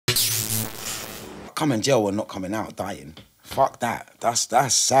come in jail and not coming out dying. Fuck that.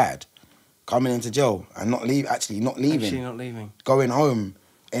 That's sad. Coming into jail and not leaving. Actually not leaving. Going home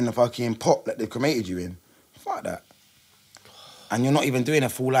in the fucking pot that they cremated you in. Fuck that. And you're not even doing a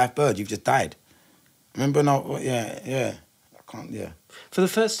full life bird. You've just died. Remember now? Yeah. I can't. Yeah. For the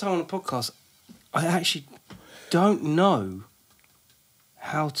first time on the podcast, I actually don't know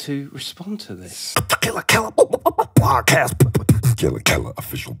how to respond to this. Killa Kela podcast.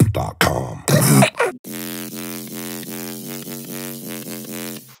 KillaKelaOfficial.com.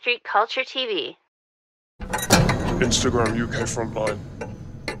 Street Culture TV. Instagram UK Frontline.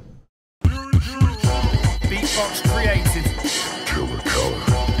 Beatbox created. Killa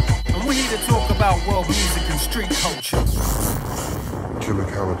Kela. And we're here to talk about world music and street culture. Killa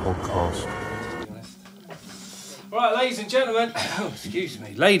Kela podcast. Right, ladies and gentlemen,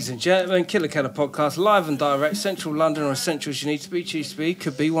 ladies and gentlemen, Killa Kela podcast, live and direct, central London or essential as you need to be, choose to be,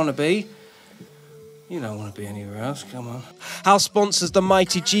 could be, want to be. You don't want to be anywhere else, come on. Our sponsors, the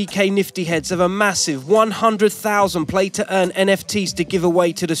mighty GK Nifty Heads, have a massive 100,000 play-to-earn NFTs to give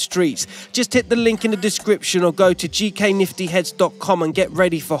away to the streets. Just hit the link in the description or go to gkniftyheads.com and get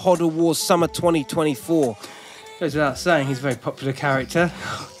ready for Hodder Wars Summer 2024. Goes without saying, he's a very popular character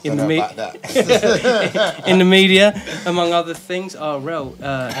in the media, among other things. RL,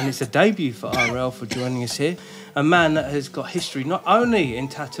 and it's a debut for RL for joining us here. A man that has got history not only in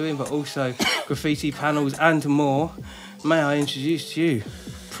tattooing but also graffiti panels and more. May I introduce to you,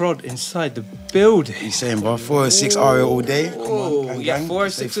 Prod inside the building. You saying, bro? 406 RL all day. Come on, yeah,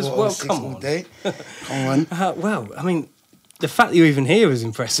 406 as well. Come on. All day. Come on. Well, I mean, the fact that you're even here is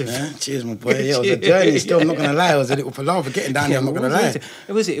impressive. Yeah, cheers, my boy. Yeah, it was a journey. Still, I'm not gonna lie. It was a little palaver getting down there. I'm not gonna lie.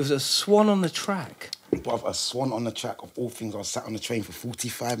 It was a swan on the track. Bruv, a swan on the track. Of all things, I was sat on the train for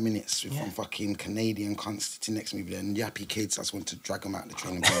 45 minutes with some fucking Canadian cunts sitting next to me, and yappy kids. I just wanted to drag them out of the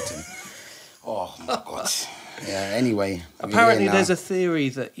train and beat them. Oh my god. Yeah. Anyway. Apparently, there's a theory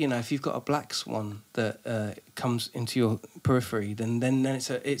that if you've got a black swan that comes into your periphery, then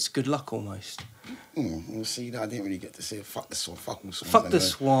it's good luck almost. You'll see that I didn't really get to say fuck the swan, fuck all swans. Fuck the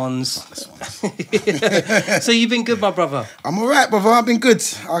swans. Fuck the swans. So you've been good, my brother? I'm alright, brother. I've been good.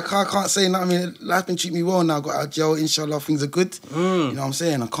 I can't say nothing. I mean, life's been treating me well now. I got out of jail. Inshallah, things are good. You know what I'm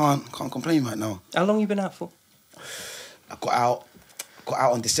saying? I can't complain right now. How long you been out for? I got out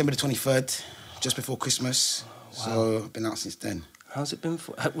on December the 23rd, just before Christmas. Wow. So I've been out since then. How's it been?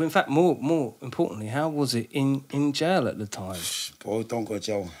 In fact, more importantly, how was it in jail at the time? Bro, don't go to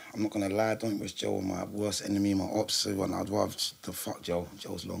jail. I'm not gonna lie. Don't go to jail. My worst enemy, my ops. So I'd rather the fuck jail.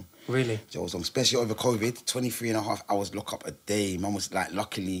 Jail's long. Really? Jail's long, especially over COVID. 23.5 hours lock up a day. Man was like,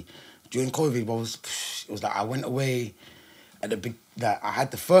 luckily, during COVID, it was like I went away at the big. Like I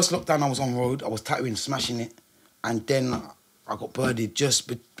had the first lockdown. I was on road. I was tattooing, smashing it, and then I got birded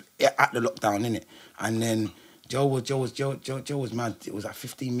just at the lockdown, innit? And then. Joe was mad. It was like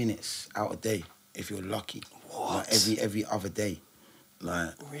 15 minutes out a day, if you're lucky. What? Like every other day. Like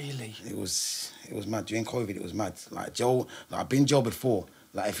really? It was mad. During COVID, it was mad. Like Joe, I've been Joe before.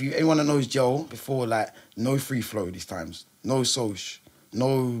 Like anyone that knows Joe before, like no free flow these times, no social,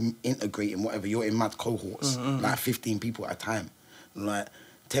 no integrating, whatever. You're in mad cohorts, like 15 people at a time. Like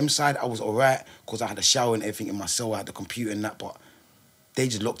Thames side, I was alright because I had a shower and everything in my cell. I had the computer and that, but they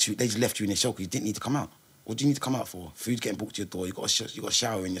just locked you. They just left you in the cell because you didn't need to come out. What do you need to come out for? Food's getting brought to your door. You got a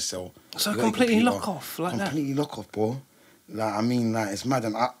shower in your cell. So completely lock off like that. Completely lock off, bro. Like I mean, like it's mad.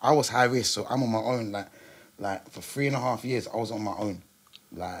 And I was high risk, so I'm on my own. Like for 3.5 years, I was on my own.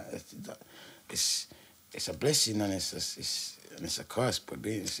 Like it's a blessing and it's a curse, but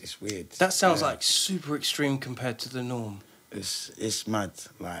it's weird. That sounds like super extreme compared to the norm. It's mad.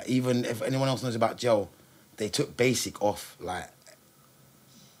 Like even if anyone else knows about jail, they took basic off. Like.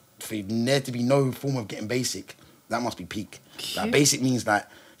 For there to be no form of getting basic, that must be peak. Like basic means that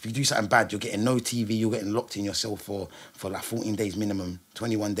if you do something bad, you're getting no TV, you're getting locked in your cell for like 14 days minimum,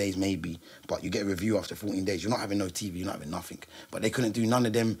 21 days maybe, but you get a review after 14 days. You're not having no TV, you're not having nothing. But they couldn't do none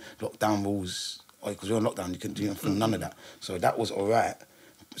of them lockdown rules, because you're on lockdown, you couldn't do none of that. So that was all right.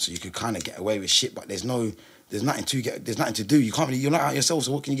 So you could kind of get away with shit, but there's nothing to do. You can't really, you're not out yourself,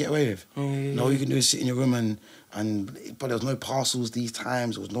 so what can you get away with? No, all you can do is sit in your room but there was no parcels these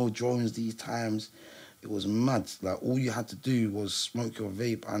times, there was no drones these times. It was mad. Like all you had to do was smoke your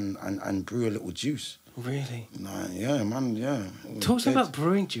vape and brew a little juice. Really? Nah, yeah, man, yeah. Talk to me about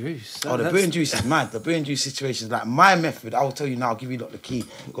brewing juice. The brewing juice is mad. The brewing juice situation is like my method. I will tell you now, I'll give you the key.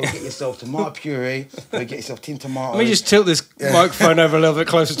 Go get yourself tomato puree, go get yourself tin tomatoes. Let me just tilt this microphone over a little bit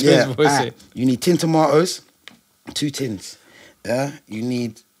closer to his voice. You need tin tomatoes, 2 tins. Yeah, you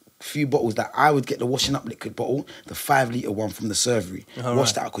need few bottles that I would get the washing up liquid bottle, the 5 litre one from the servery.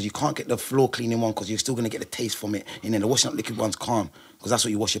 Wash that out because you can't get the floor cleaning one because you're still going to get the taste from it. And then the washing up liquid one's calm because that's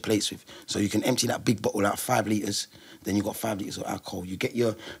what you wash your plates with. So you can empty that big bottle out, 5 litres. Then you got 5 litres of alcohol. You get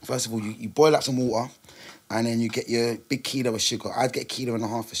your, first of all, you boil up some water and then you get your big kilo of sugar. I'd get 1.5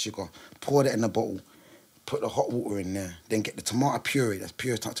 kilos of sugar, pour that in the bottle, put the hot water in there, then get the tomato puree, that's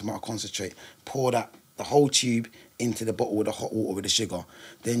pure tomato concentrate, pour that, the whole tube into the bottle with the hot water with the sugar.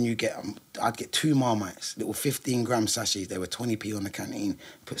 Then you get, I'd get 2 Marmites, little 15-gram sachets. They were 20p on the canteen.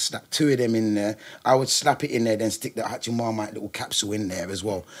 Slap 2 of them in there. I would slap it in there, then stick that actual Marmite little capsule in there as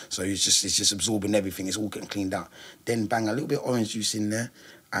well. So it's just absorbing everything. It's all getting cleaned out. Then bang a little bit of orange juice in there,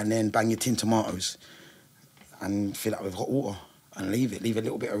 and then bang your tin tomatoes, and fill that with hot water. And leave a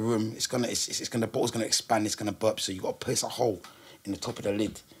little bit of room. The bottle's gonna expand. It's gonna burp. So you got to place a hole in the top of the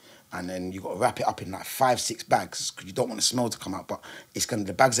lid, and then you got to wrap it up in like 5-6 bags because you don't want the smell to come out. But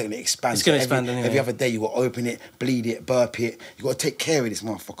the bags are gonna expand. It's gonna expand anyway. Every other day you got to open it, bleed it, burp it. You got to take care of this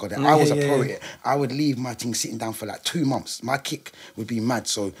motherfucker. I was a pro at it. I would leave my thing sitting down for like 2 months. My kick would be mad.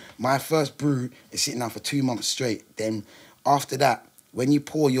 So my first brew is sitting down for 2 months straight. Then after that, when you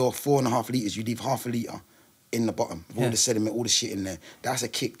pour your 4.5 litres, you leave half a litre in the bottom, with all the sediment, all the shit in there. That's a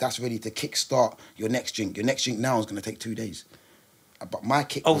kick. That's ready to kick-start your next drink. Your next drink now is going to take 2 days. But my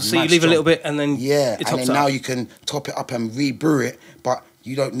kick was so you leave a little bit and then it tops and then up. now you can top it up and re-brew it, but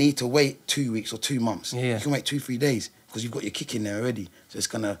you don't need to wait 2 weeks or 2 months. Yeah. You can wait 2-3 days because you've got your kick in there already. So it's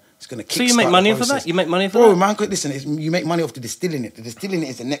gonna kick. So you make money off of that? You make money off of Bro, that? man, listen, you make money off the distilling it. The distilling it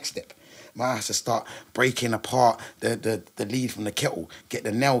is the next step. Man has to start breaking apart the lead from the kettle, get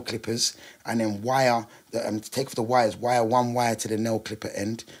the nail clippers, and then wire, take off the wires, wire one wire to the nail clipper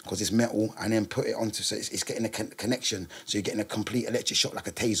end, because it's metal, and then put it onto, so it's getting a connection, so you're getting a complete electric shock like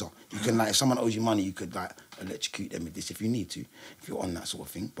a taser. You can, like, if someone owes you money, you could, like, electrocute them with this if you need to, if you're on that sort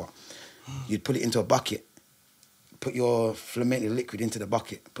of thing. But you'd put it into a bucket, put your fermented liquid into the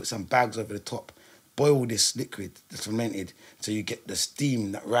bucket, put some bags over the top, boil this liquid, the fermented, so you get the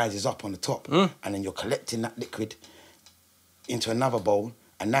steam that rises up on the top, and then you're collecting that liquid into another bowl,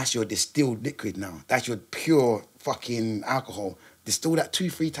 and that's your distilled liquid now. That's your pure fucking alcohol. Distill that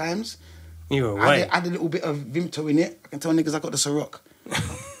 2-3 times. You're away. Add a little bit of Vimto in it. I can tell niggas I got the Ciroc.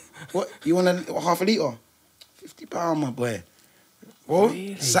 What? You want half a litre? £50, my boy. Bro,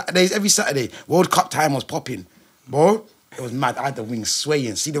 really? Saturdays, every Saturday. World Cup time was popping. Bro, it was mad. I had the wings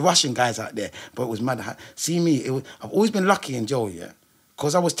swaying. See the Russian guys out there, but it was mad. See me, I've always been lucky in jail, yeah?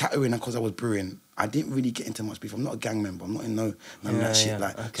 Because I was tattooing and because I was brewing, I didn't really get into much beef. I'm not a gang member. I'm not in none of that shit.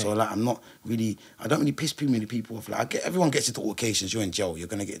 So like, I'm not really, I don't really piss too many people off. Like, everyone gets into altercations. You're in jail. You're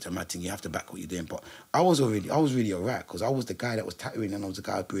gonna get into a mad thing. You have to back what you're doing. But I was really alright because I was the guy that was tattooing and I was the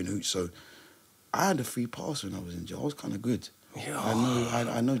guy brewing hooch. So I had a free pass when I was in jail. I was kind of good. Yeah.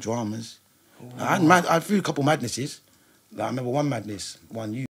 I know dramas. Wow. I threw a couple madnesses. Like, I remember one madness,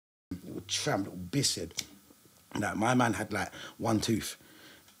 little tramp, little bisshead. Like, my man had like 1 tooth.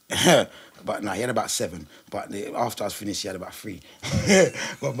 But no, he had about 7. But after I was finished, he had about 3.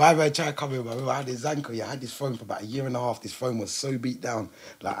 But my man tried coming, I had his ankle, I had this phone for about 1.5 years. This phone was so beat down.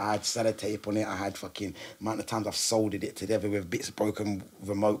 Like, I had sellotape on it, I had fucking, amount of times I've soldered it together with bits of broken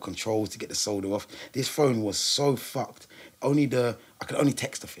remote controls to get the solder off. This phone was so fucked. I could only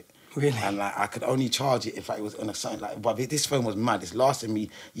text off it. Really? And like, I could only charge it if it was on a something like. But this phone was mad. It's lasted me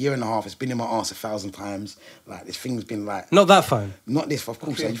 1.5 years. It's been in my arse 1,000 times. Like, this thing's been like. Not that phone. Not this, of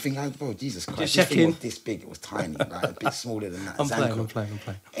course. Okay. Like, you think, bro, Jesus Christ, Just this thing was this big. It was tiny, like a bit smaller than that. I'm playing.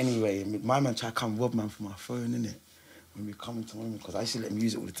 Anyway, my man tried to come rob man for my phone, innit? When we come to him, because I used to let him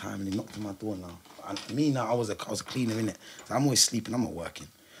use it all the time, and he knocked on my door now. And me now, I was a cleaner, innit? So I'm always sleeping. I'm not working.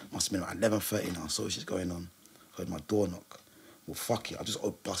 Must have been like 11:30 now. So it's just going on. Heard my door knock. Well, fuck it, I just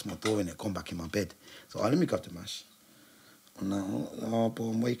bust my door in it, gone back in my bed. So, let me grab the mash. I'm like, oh, boy,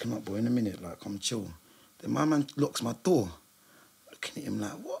 I'm waking up, boy, in a minute, like, come chill. Then my man locks my door. Looking at him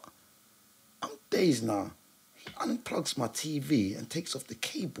like, what? I'm dazed now. He unplugs my TV and takes off the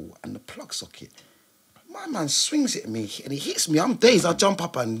cable and the plug socket. My man swings it at me and he hits me. I'm dazed. I jump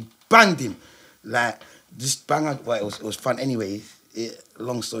up and banged him. Like, just bang out. Well, it was fun anyway.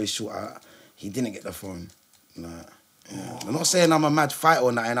 Long story short, he didn't get the phone. Like, yeah. I'm not saying I'm a mad fighter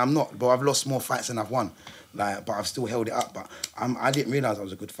or nothing, I'm not, but I've lost more fights than I've won. Like, but I've still held it up. But I didn't realise I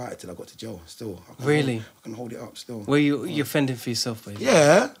was a good fighter till I got to jail. Still, really, I can hold it up still. Were you're fending for yourself, baby?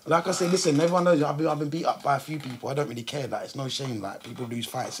 Yeah, like I say, listen, everyone knows I've been beat up by a few people. I don't really care. Like, it's no shame. Like, people lose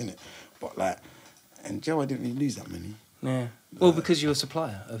fights, innit? But like, in jail, I didn't really lose that many. Yeah. Well, because you're a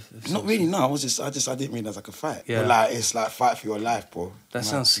supplier of Not sorts. really, no. I didn't realise I could fight. Yeah. But like, it's like fight for your life, bro. That Like,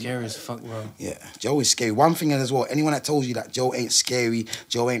 sounds scary as fuck, bro. Yeah, Joe is scary. One thing as well, anyone that tells you that Joe ain't scary,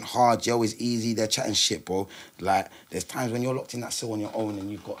 Joe ain't hard, Joe is easy, they're chatting shit, bro. Like, there's times when you're locked in that cell on your own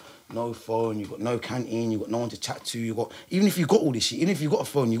and you've got no phone, you've got no canteen, you've got no one to chat to, even if you've got all this shit, even if you've got a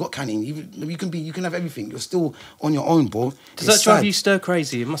phone, you've got canteen, you can have everything, you're still on your own, bro. Does that drive you stir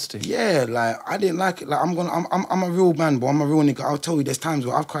crazy? It must do. Yeah, like, I didn't like it. Like, I'm a real man, bro. I'm a real nigga. I'll tell you, there's times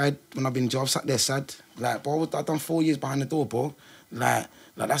where I've cried when I've been in jail. I've sat there sad. Like, bro, I've done 4 years behind the door, bro. Like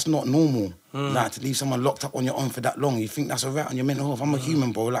that's not normal. Like, to leave someone locked up on your own for that long, you think that's a rat on your mental health. I'm a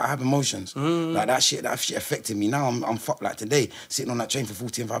human, bro. Like, I have emotions. Like, that shit affected me. Now I'm fucked. Like, today, sitting on that train for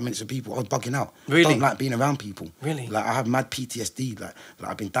 45 minutes with people, I was bugging out. Really? I don't like being around people. Really? Like, I have mad PTSD. Like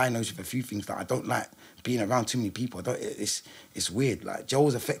I've been diagnosed with a few things that I don't like being around too many people. It's weird. Like,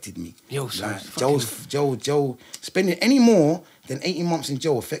 Joe's affected me. Yo, so like, Joe spending any more than 18 months in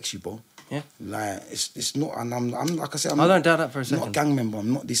jail affects you, bro. Yeah. Like, it's not, and I'm like I said, I don't doubt that for a second. I'm not a gang member.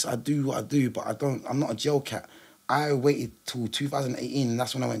 I'm not this. I do what I do, but I'm not a jail cat. I waited till 2018, and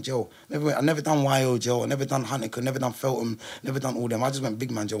that's when I went jail. I never done YO jail. I never done Hunter. Never done Feltham. Never done all them. I just went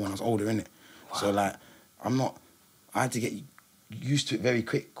big man jail when I was older, innit? Wow. So like, I had to get used to it very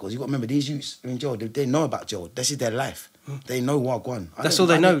quick, because you got to remember, these youths in jail, they know about jail. This is their life. They know what gone. That's all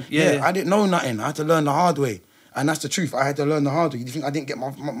they know. Yeah. I didn't know nothing. I had to learn the hard way. And that's the truth. I had to learn the hard way. You think I didn't get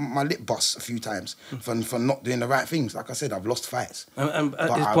my lip bust a few times for not doing the right things? Like I said, I've lost fights. And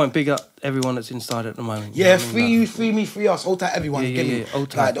at this point, big up everyone that's inside at the moment. Yeah, free you, free me, free us. Hold tight, everyone. Yeah, You get me? Hold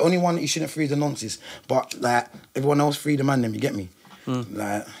tight. Like, the only one that you shouldn't free is the nonsense. But like, everyone else, free the man. Them, you get me?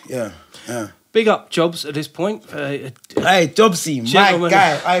 Like, yeah. Big up Jobs at this point. Hey, Jobsy, Gentlemen. my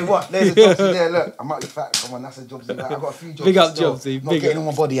guy. Hey, what? There's a Jobsy there. Look, I might be fat. Come on, that's a Jobsy. Like, I've got a few Jobsy. Big up still. Jobsy. Not getting all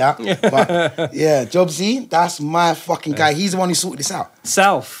my body out. But yeah, Jobsy, that's my fucking guy. He's the one who sorted this out.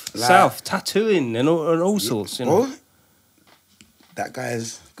 South, tattooing and all sorts, you know. Bro, that guy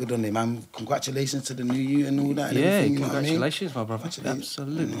is good on him, man. Congratulations to the new you and all that. And Yeah, everything, you know what I mean? congratulations, my brother.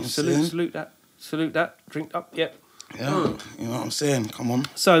 Absolutely. You know what I'm saying? Salute that. Drink up. Yep. Yeah, you know what I'm saying? Come on.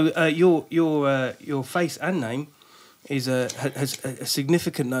 So your face and name has a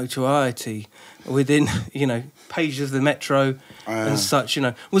significant notoriety within pages of the Metro and such.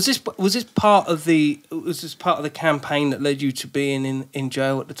 Was this part of the campaign that led you to being in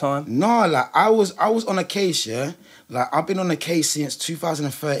jail at the time? No, like I was on a case, yeah. Like, I've been on a case since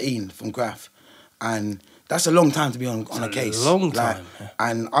 2013 from Graff, and that's a long time to be on a case. Long time. Like,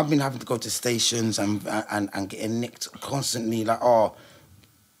 and I've been having to go to stations and getting nicked constantly. Like, oh,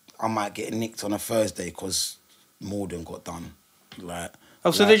 I might get nicked on a Thursday because Morden got done. Like,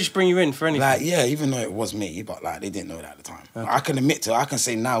 so they just bring you in for anything? Like, yeah, even though it was me, but like, they didn't know that at the time. Okay. I can admit to it. I can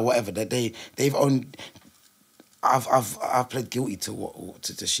say now, whatever, that they've owned. I've pled guilty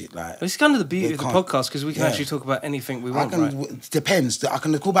to shit like. It's kind of the beauty of the podcast, because we can actually talk about anything we want. Right? Depends. I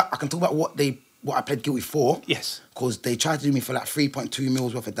can talk about what I pled guilty for. Yes. Because they tried to do me for like 3.2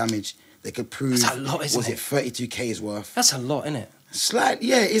 mils worth of damage. They could prove. That's a lot, isn't it? 32K's worth? That's a lot, isn't it?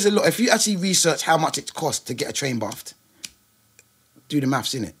 Yeah, it is a lot. If you actually research how much it costs to get a train buffed, do the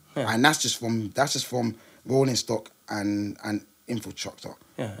maths in it. Yeah. And that's just from rolling stock and infrastructure.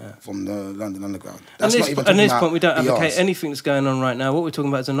 Yeah. From the London Underground. At this point, we don't BRs. advocate anything that's going on right now. What we're talking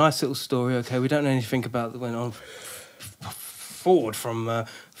about is a nice little story, okay? We don't know anything about that went on forward from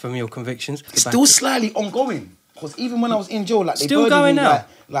your convictions. It's still slightly ongoing. Because even when I was in jail, like, they still burdened going me, now?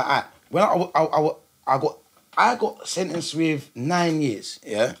 When I got sentenced with 9 years,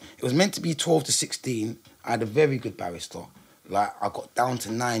 yeah? It was meant to be 12 to 16. I had a very good barrister. Like, I got down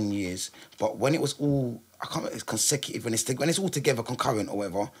to 9 years. But when it was all... I can't remember, it's consecutive, when it's all together, concurrent or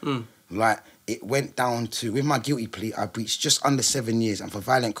whatever, like, it went down to, with my guilty plea, I breached just under 7 years, and for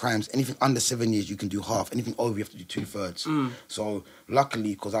violent crimes, anything under 7 years, you can do half, anything over, you have to do 2/3. So,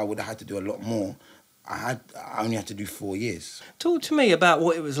 luckily, because I would have had to do a lot more, I only had to do 4 years. Talk to me about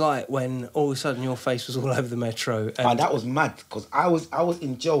what it was like when all of a sudden your face was all over the Metro. And that was mad, because I was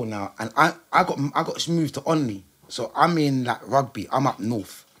in jail now, and I got moved to Onley, so I'm in, like, Rugby, I'm up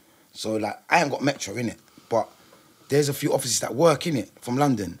north, so, like, I ain't got Metro, innit? But there's a few officers that work in it from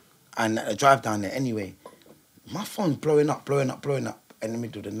London, and I drive down there anyway. My phone's blowing up in the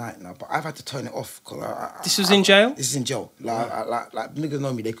middle of the night now. But I've had to turn it off because this was in jail. This is in jail. Like niggas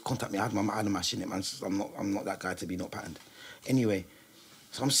know me. They could contact me. I had my shit in it, man. So I'm not that guy to be not patterned. Anyway,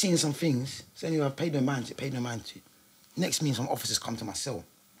 so I'm seeing some things. So anyway, I've paid no mind to it. Next minute, some officers come to my cell,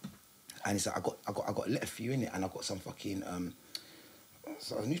 and it's like I got a letter for you in it, and I got some fucking a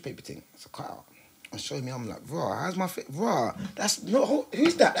newspaper thing. It's a cutout. and showing me. I'm like, raw, how's my fit? Raw, that's not,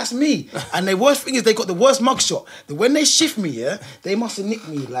 who's that? That's me. And the worst thing is they got the worst mugshot. When they shift me, yeah, they must have nicked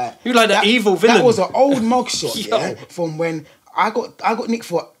me like. You like that evil villain. That was an old mugshot, yeah, from when I got nicked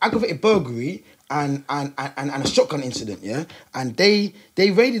for aggravated burglary and a shotgun incident, yeah. And they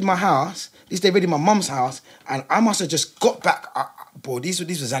raided my house. They raided my mum's house, and I must have just got back. Bro, these were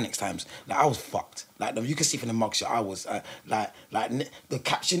Xanax times. Like I was fucked. Like you can see from the mugshot, I was like the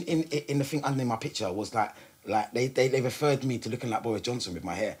caption in the thing under my picture was like they referred me to looking like Boris Johnson with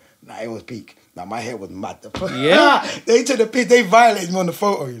my hair. Like it was peak. Like my hair was mad. Yeah. They took the piss. They violated me on the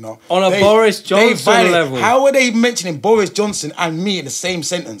photo, you know. On a Boris Johnson level. How were they mentioning Boris Johnson and me in the same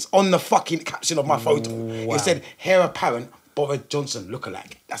sentence on the fucking caption of my photo? Wow. It said, "Hair apparent, Boris Johnson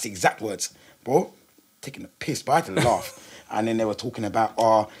lookalike." That's the exact words, bro. Taking the piss, but I had to laugh. And then they were talking about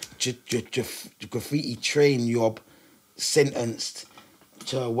graffiti train job sentenced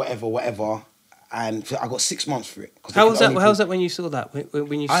to whatever. And I got 6 months for it. How was that? How was that when you saw that?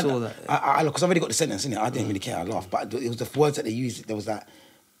 When you saw that? Because I already got the sentence in it. I didn't really care. I laughed, but it was the words that they used. There was that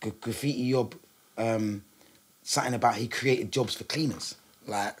graffiti job, something about he created jobs for cleaners.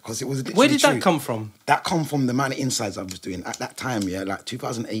 Like, because it was. Where did that come from? That come from the amount of insides I was doing at that time. Yeah, like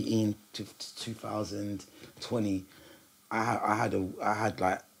 2018 to 2020. I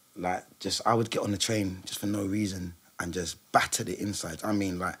would get on the train just for no reason and just batter the insides. I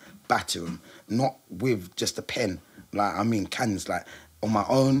mean, like, batter them. Not with just a pen. Like, I mean, cans. Like, on my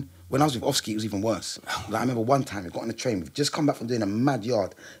own. When I was with Ofsky, it was even worse. Like, I remember one time, we got on the train. We've just come back from doing a mad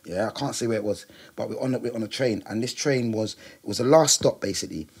yard. Yeah, I can't say where it was. But we're on a train. And this train was the last stop,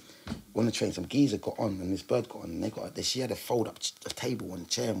 basically. On the train, some geezer got on and this bird got on. And she had a fold-up table and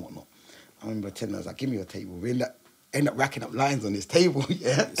chair and whatnot. I remember telling her, I was like, give me your table. We're in that. End up racking up lines on this table,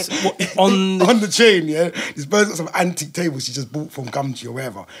 yeah. On the train, yeah. This bird's got some antique table she just bought from Gumtree or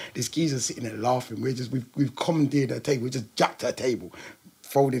wherever. This geezer's sitting there laughing. We've commandeered her table. We just jacked her table,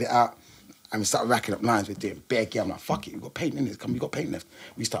 folded it out, and we started racking up lines. We're doing bare gear. I'm like, fuck it, we got paint in this. We got paint left.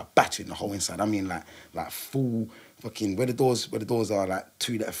 We start battering the whole inside. I mean, like full fucking where the doors are, like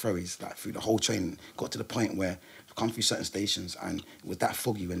 2-letter ferries, like through the whole train. Got to the point where come through certain stations and it was that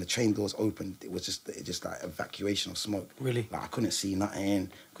foggy when the train doors opened. It just like evacuation of smoke. Really? Like I couldn't see nothing.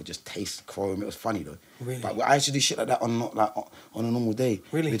 Could just taste chrome. It was funny though. Really? But I used to do shit like that on a normal day.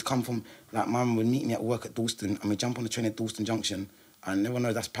 Really? We'd come from like my mum would meet me at work at Dalston and we'd jump on the train at Dalston Junction and everyone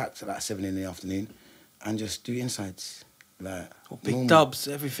knows that's packed at like 7 in the afternoon and just do insides. Like big normal, dubs,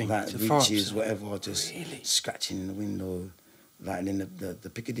 everything. Like to reaches, whatever, just really? scratching in the window. Like, and then the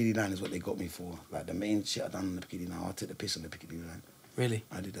Piccadilly line is what they got me for. Like, the main shit I done on the Piccadilly line, I took the piss on the Piccadilly line. Really?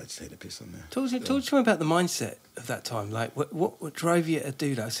 I did actually take the piss on there. Talk to me about the mindset of that time. Like, what drove you to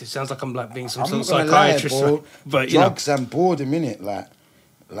do that? It sounds like I'm like being some sort of psychiatrist. Lie, but drugs and boredom, innit?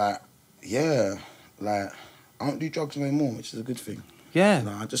 Yeah. Like, I don't do drugs no more, which is a good thing. Yeah.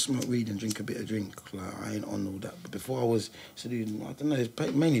 Like, I just smoke weed and drink a bit of drink. Like, I ain't on all that. But before I was doing, I don't know,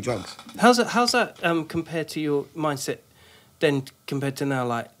 it's mainly drugs. How's that compared to your mindset then compared to now?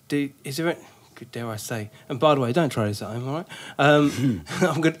 Like, is there dare I say? And by the way, don't try this at home, all right?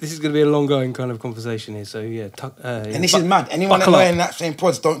 This is going to be a long-going kind of conversation here. So yeah, and this is mad. Anyone that in that same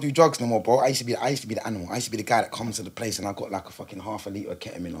Prods don't do drugs no more, bro. I used to be the animal. I used to be the guy that comes to the place and I got like a fucking half a litre of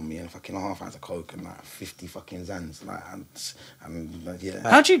ketamine on me and a fucking half ounce of coke and like 50 fucking Zans. Like, yeah.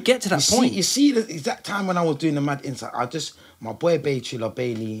 How'd you get to that point? You see, the exact time when I was doing the mad insight, my boy Bailey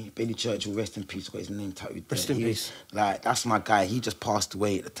Churchill, rest in peace, got his name tattooed there. Rest in peace. Like, that's my guy. He just passed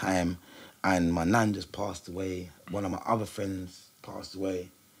away at the time. And my nan just passed away. One of my other friends passed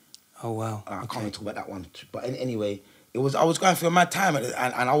away. Oh, wow. I can't even talk about that one. But anyway, I was going through a mad time and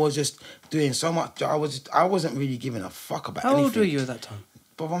I was just doing so much. I wasn't really giving a fuck about anything. How old were you at that time?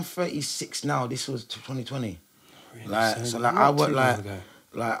 But I'm 36 now. This was 2020. Really? So I worked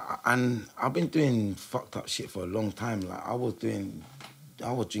and I've been doing fucked up shit for a long time. Like, I was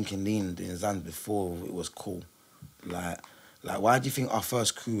drinking lean and doing Zans before it was cool. Like, why do you think our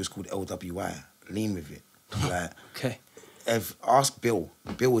first crew was called LWY? Lean with it. Like, okay. Ask Bill.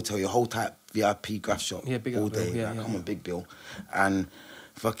 Bill will tell you, whole type VIP graph shop all day. Bill. Yeah, I'm a big Bill. And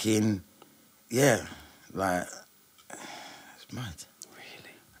fucking, yeah, like, it's mad.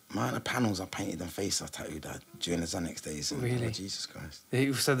 Really? The panels I painted and face I tattooed during the Xanax days. Really? Oh, Jesus Christ.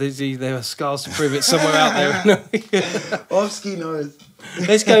 So there are scars to prove it somewhere out there. Ofsky knows.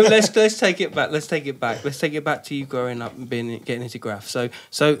 Let's go. Let's take it back. Let's take it back to you growing up and getting into graph. So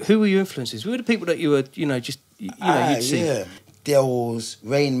who were your influences? Who were the people that you were, you'd see? Yeah. Dells,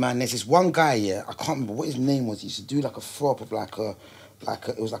 Rain Man. There's this one guy, yeah, I can't remember what his name was. He used to do like a throw up of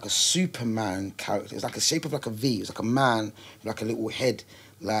it was like a Superman character. It was like a shape of like a V. It was like a man with like a little head.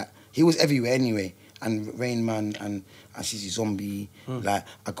 Like, he was everywhere anyway. and Rain Man and CC Zombie. Like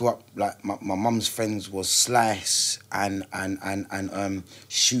I grew up like my mum's friends was Slice and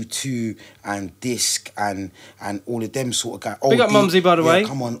Shoe 2 and Disc and all of them sort of guys. Big up Mumsy, by the way.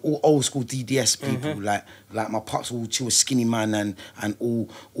 Come on, all old school DDS people. Like my pops all chill Skinny Man and all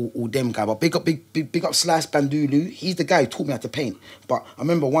them guys. But big up Slice Bandulu. He's the guy who taught me how to paint. But I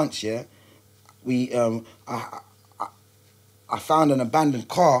remember once, we I found an abandoned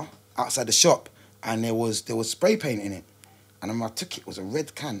car outside the shop, and there was spray paint in it. And I took it. It was a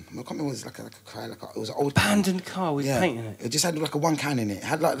red can. I can't remember. It was like it was an old abandoned car with paint in it. It just had like a one can in it. It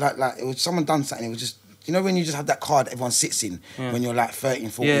had like it was someone done something. It was just, you know when you just have that car that everyone sits in when you're like 13,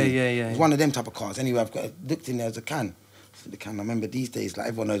 14. Yeah. It was one of them type of cars. Anyway, I've looked in there as a can. The can. I remember these days, like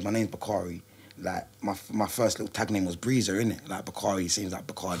everyone knows my name's Bakari. Like my first little tag name was Breezer, innit? Like Bakari seems like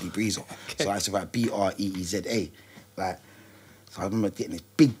Bacardi Breezer. Okay. So I used to write BREEZA. Like, so I remember getting this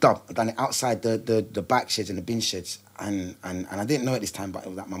big dub. I done it outside the bike sheds and the bin sheds, and I didn't know at this time, but it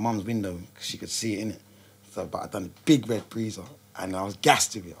was at my mum's window because she could see it, innit? So, but I done a big red Breezer. And I was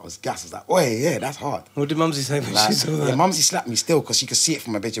gassed with it. I was like, "Oi, yeah, that's hard." What did Mumsy say when she saw that? Yeah, Mumsy slapped me still because she could see it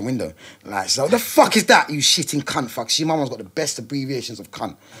from my bedroom window. Like, so what the fuck is that, you shitting cunt fuck? Mama's got the best abbreviations of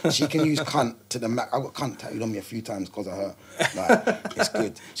cunt. She can use cunt to the max. I've got cunt tattooed on me a few times because of her. Like, it's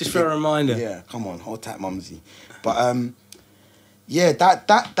good. Just for a reminder. Yeah, come on, hold tight, Mumsy. But yeah,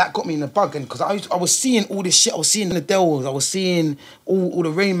 that got me in the bug, and because I was seeing all this shit. I was seeing the Dells, I was seeing all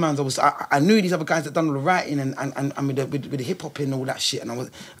the Rain Mans. I knew these other guys that done all the writing and with the hip hop and all that shit.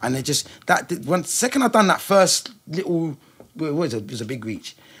 And it just one second I done that first little, it was a big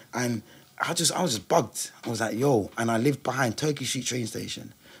reach, and I was just bugged. I was like, yo, and I lived behind Turkey Street train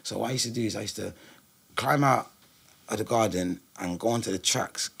station. So what I used to do is I used to climb out of the garden and go onto the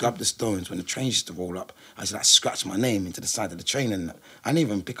tracks, grab the stones. When the train used to roll up, I used to like scratch my name into the side of the train, and I didn't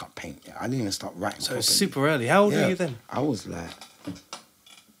even pick up paint yet. I didn't even start writing. So it was super early. How old were you then? I was like,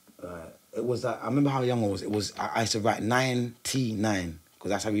 it was like, I remember how young I was. I used to write 9T9 because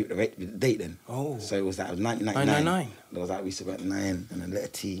that's how we wrote the date then. Oh. So it was 1999. 999. It was like we used to write 9 and a letter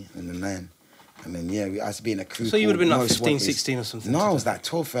T and the 9. And then, I used to be in a crew. So you would have been like 15, 16 or something? No, I was like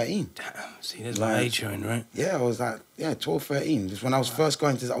 12, 13. Damn, see, there's my age showing, right? Yeah, I was like, 12, 13. Just when I was first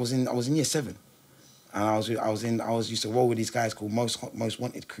going to, I was in year 7. And I was used to roll with these guys called Most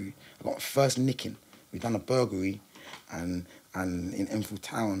Wanted Crew. I got my first nicking. We done a burglary and in Enfield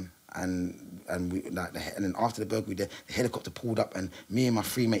Town. And then after the burglary, the helicopter pulled up, and me and my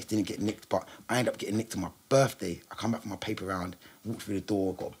 3 mates didn't get nicked, but I ended up getting nicked on my birthday. I come back from my paper round, walked through the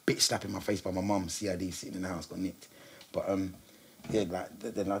door, got a bitch slap in my face by my mum, CID sitting in the house, got nicked. But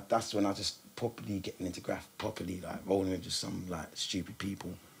that's when I just properly getting into graph, properly like rolling with just some like stupid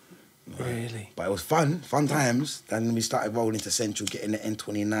people. Really? But it was fun times. Then we started rolling to Central, getting the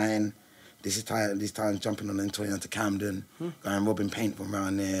N29. This time jumping on the N29 to Camden, going robbing paint from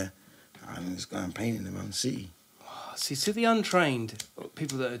around there. And just going painting around the city. Oh, see, to the untrained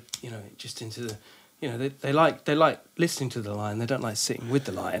people that are, just into the, they like listening to the lion. They don't like sitting with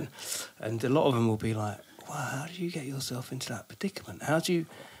the lion, and a lot of them will be like, "Wow, how did you get yourself into that predicament?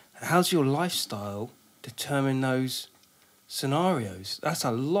 How's your lifestyle determine those scenarios?" That's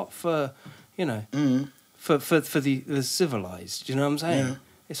a lot for, for the civilized. Do you know what I'm saying? Yeah.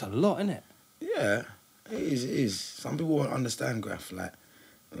 It's a lot, isn't it? Yeah, it is. Some people won't understand graph, like.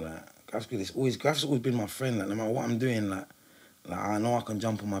 Graph's always been my friend. Like no matter what I'm doing, like I know I can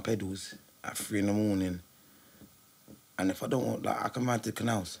jump on my pedals at 3 in the morning, and if I don't want, like I can ride to the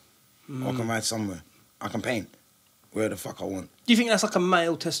canals, or I can ride somewhere, I can paint where the fuck I want. Do you think that's like a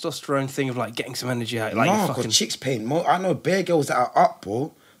male testosterone thing of like getting some energy out? Like no, because chicks paint. I know bare girls that are up,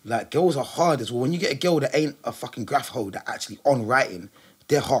 bro. Like girls are hard as well. When you get a girl that ain't a fucking graph hoe that actually on writing,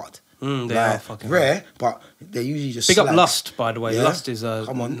 they're hard. They are fucking rare, hard. But they usually just big up Lust, by the way. Yeah? Lust is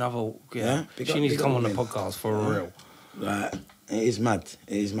come on. another. Yeah, she needs to come on the podcast for real. Like it is mad.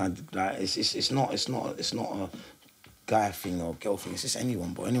 Like it's not a guy thing or girl thing. It's just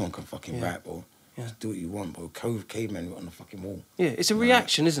anyone, bro. Anyone can fucking write, bro. Yeah. Just do what you want, bro. Cavemen were on the fucking wall. Yeah, it's a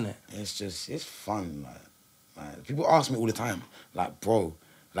reaction, isn't it? It's fun. Like people ask me all the time, like, bro.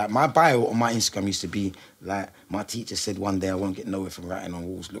 Like, my bio on my Instagram used to be, like, my teacher said one day I won't get nowhere from writing on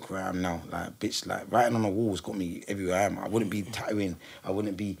walls. Look where I am now. Like, bitch, like, writing on the walls got me everywhere I am. I wouldn't be tattooing. I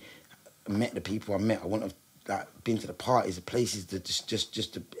wouldn't be met the people I met. I wouldn't have, like, been to the parties, the places,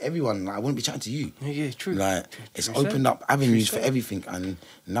 just everyone. Like, I wouldn't be chatting to you. Yeah, true. Like, it's opened up avenues for everything. And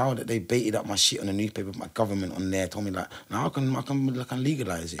now that they baited up my shit on the newspaper, my government on there told me, like, now I can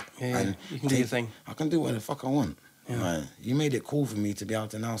legalise it. Yeah, and you can do your thing. I can do whatever the fuck I want. Yeah. Right. You made it cool for me to be able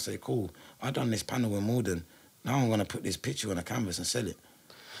to now say, cool, I done this panel in Malden. Now I'm going to put this picture on a canvas and sell it.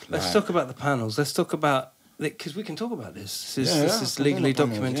 Let's talk about the panels. Let's talk about... Because we can talk about this. This is legally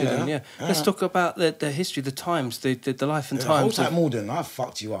documented. Let's talk about the history, the times, the life and times. Hold tight, Malden. I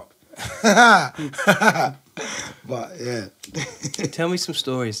fucked you up. But yeah. Tell me some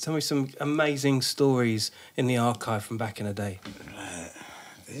stories. Tell me some amazing stories in the archive from back in the day.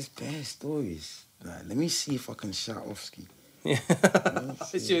 There's bare stories. Let me see if I can shout Offski. Yeah.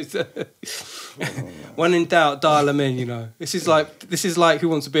 When in doubt, dial them in. You know, this is like Who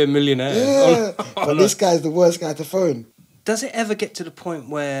Wants to Be a Millionaire. Yeah, but this guy's the worst guy to phone. Does it ever get to the point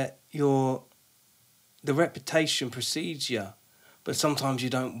where the reputation precedes you, but sometimes you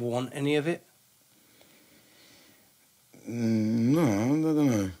don't want any of it? No, I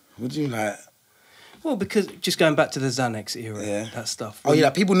don't know. Would you like? Well, because just going back to the Xanax era, that stuff. Oh yeah,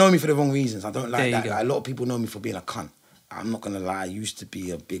 people know me for the wrong reasons. I don't like that. Like, a lot of people know me for being a cunt. I'm not gonna lie, I used to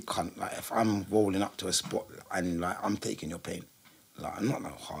be a big cunt. Like, if I'm rolling up to a spot and like I'm taking your pain, like I'm not no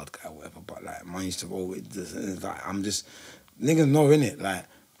hard guy or whatever, but like I used to roll with this, and it's like I'm just niggas know innit. Like,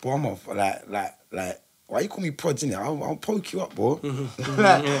 bro, I'm off. Like, why you call me Prods innit? I'll poke you up, bro.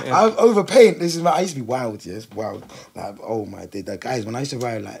 I'm overpaid. This is I used to be wild, yeah, it's wild. Like, oh my day, the guys when I used to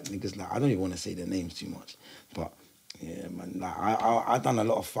ride like niggas, like I don't even want to say their names too much, but yeah, man, like I done a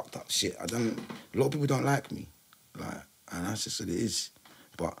lot of fucked up shit. A lot of people don't like me, like. And that's just what it is.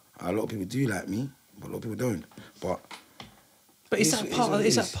 But a lot of people do like me, but a lot of people don't. But is that part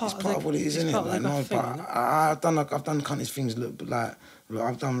of what it is, isn't it? Like, no, but I've done countless things. Look,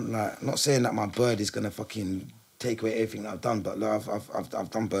 I've done like not saying that my bird is gonna fucking take away everything that I've done, but like, I've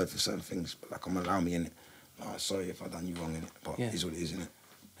done bird for certain things. But like, I'm allow me in it. Sorry if I've done you wrong in it, but it's what it is, isn't it?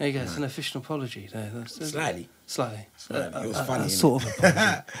 There you go. It's an official apology there. Slightly. It was funny. Sort of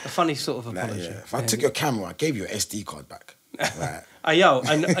apology. A funny sort of apology. Like, if I took your camera, I gave you an SD card back. Right. Yo,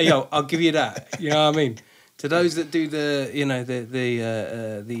 I'll give you that. You know what I mean? To those that do the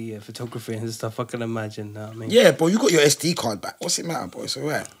photography and stuff, I can imagine. Know what I mean? Yeah, bro, you got your SD card back. What's it matter, boy? It's all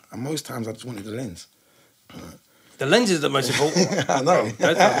right. And most times I just wanted the lens. The lens is the most important. I know.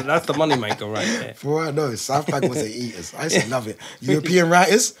 That's the money maker right there. Bro, I know. South Bank was the eaters. I used to love it. European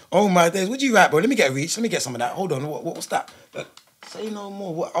writers. Oh my days. What do you write, bro? Let me get a reach. Let me get some of that. Hold on. What's that? Say no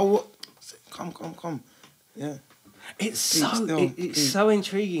more. What? Oh, what? Come. Yeah. It's so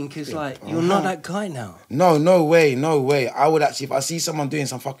intriguing because like you're not that guy now. No way. I would actually, if I see someone doing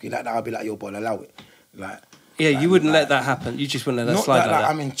some fuckery like that, I'll be like, yo, boy, allow it. Like. Yeah, you wouldn't let that happen. You just wouldn't let that slide like that.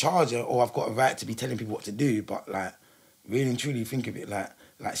 I'm in charge or I've got a right to be telling people what to do, but like, really and truly think of it like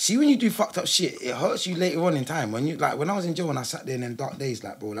see when you do fucked up shit, it hurts you later on in time. When I was in jail and I sat there in them dark days,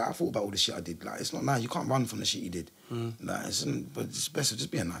 like, bro, like I thought about all the shit I did. Like, it's not nice. You can't run from the shit you did. Like, but it's best to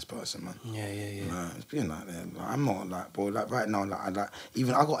just be a nice person, man. Yeah. Like, it's being like that. Like, I'm not like, bro, like right now,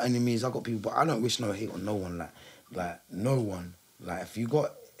 even I got enemies, I got people, but I don't wish no hate on no one. Like no one. Like,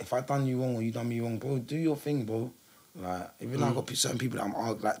 if I done you wrong or you done me wrong, bro, do your thing, bro. Like, even though I got certain people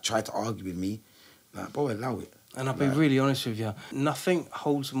that try to argue with me, like, bro, allow it. And I'll be really honest with you. Nothing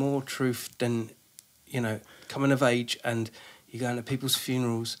holds more truth than, coming of age and you're going to people's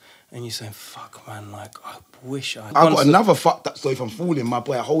funerals and you're saying, "Fuck, man, like I wish I." I got another fucked up story from Falling, my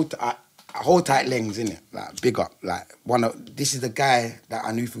boy. I hold tight Lengs, innit? Like, big up. Like, this is the guy that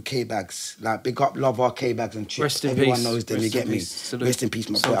I knew through K-Bags. Like, big up, love our K-Bags and Chips. Rest in Everyone peace. knows them, you get me? Rest in peace,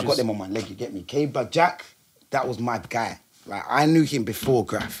 my boy. I got them on my leg, you get me? K-Bag Jack, that was my guy. Like, I knew him before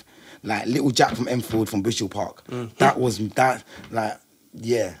Graff. Like, little Jack from Enfield from Bristol Park. That was that,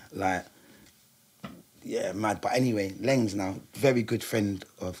 mad. But anyway, Lengs now, very good friend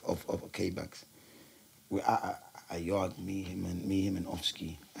of K-Bags. We're at a yard, me, him and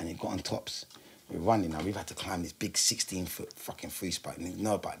Offski, and it got on tops. We're running now. We've had to climb this big 16-foot fucking free spike. And you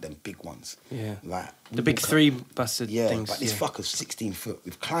know about them big ones. Yeah. Like the big three busted things. Yeah, but this fucker's 16 foot.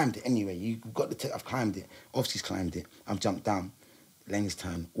 We've climbed it anyway. You've got the tip. I've climbed it. Offski's climbed it. I've jumped down. Lengs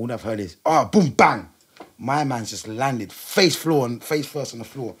turn. All I've heard is, boom, bang. My man's just landed face first on the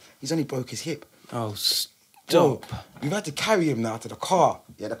floor. He's only broke his hip. Oh, stop. Bro, we've had to carry him now to the car.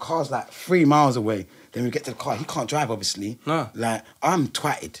 Yeah, the car's like 3 miles away. Then we get to the car. He can't drive, obviously. No. Like, I'm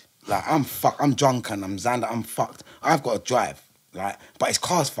twatted. Like, I'm fucked. I'm drunk and I'm Xander. I'm fucked. I've got to drive. Like, but his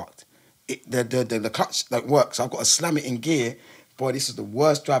car's fucked. The clutch like works. So I've got to slam it in gear. Boy, this is the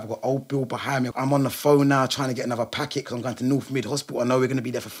worst drive. I've got old Bill behind me. I'm on the phone now trying to get another packet because I'm going to North Mid Hospital. I know we're going to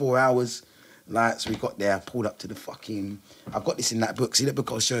be there for 4 hours. Like, so we got there, pulled up to the fucking... I've got this in that book. See that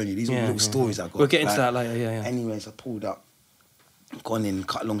book I was showing you? These are all little stories I got. We'll get into that later, yeah. Anyways, I pulled up, gone in,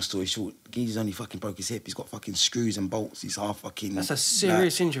 cut a long story short. Geezer's only fucking broke his hip. He's got fucking screws and bolts. He's half fucking... That's a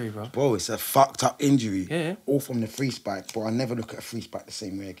serious injury, bro. Bro, it's a fucked up injury. Yeah. All from the free spike. Bro, I'll never look at a free spike the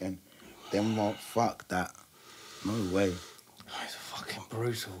same way again. Then, well, fuck that. No way. Oh, he's a fucking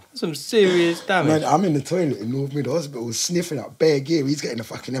brutal. Some serious damage. Man, I'm in the toilet in North Mid Hospital sniffing up bare gear. He's getting a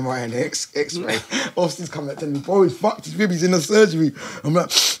fucking MRI and X-ray. Austin's coming up telling me, bro, he's fucked his rib, he's in the surgery. I'm like,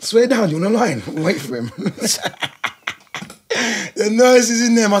 swear down, you on the line? Wait for him. The nurses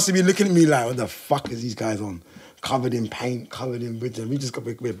in there must have been looking at me like, what the fuck is these guys on? Covered in paint, covered in Britain. We just got,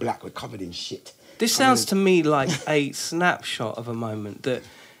 we're black, we're covered in shit. This sounds to me like a snapshot of a moment that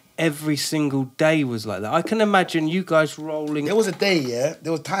every single day was like that. I can imagine you guys rolling. There was a day, yeah,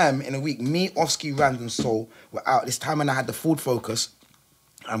 there was time in a week, me, Offski, Random Soul were out. This time when I had the Ford Focus,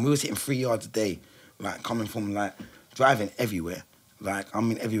 and we was hitting 3 yards a day, like coming from like driving everywhere. Like, I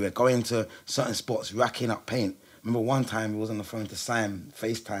mean everywhere, going to certain spots, racking up paint. Remember one time we was on the phone to Sam,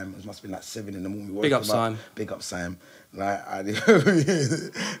 FaceTime, it must have been like 7 in the morning. Big up Sam. Big up Sam. Like, he's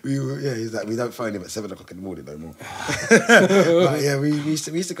like, we don't phone him at 7 o'clock in the morning no more. But yeah, we used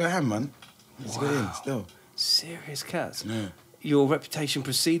to go ham, man. We used to go in still. Serious cats. Yeah. Your reputation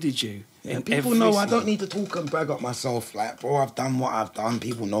preceded you. Yeah, in people every know I single- don't need to talk and brag up myself. Like, bro, I've done what I've done.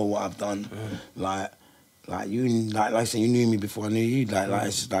 People know what I've done. Like you, like I said, you knew me before I knew you. Like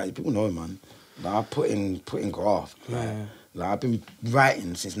it's just like people know, man. Like, I put in graft. Like I've been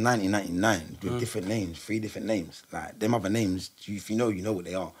writing since 1999 with different names, 3 different names. Like them other names, if you know what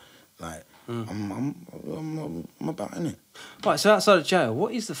they are. Like I'm about in it. Right, so outside of jail,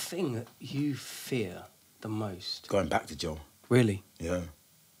 what is the thing that you fear the most? Going back to jail. Really? Yeah.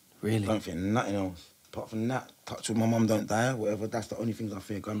 Really? Don't fear nothing else. Apart from that, touch with my mum don't die, whatever. That's the only things I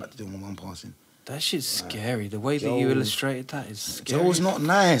fear. Going back to jail, my mum passing. That shit's scary. The way that you illustrated that is scary. Jail's not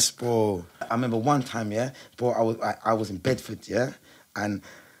nice, bro. I remember one time, yeah, bro, I was in Bedford, yeah, and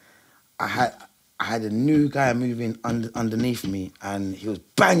I had a new guy moving underneath me, and he was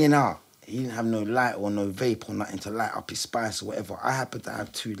banging out. He didn't have no light or no vape or nothing to light up his spice or whatever. I happened to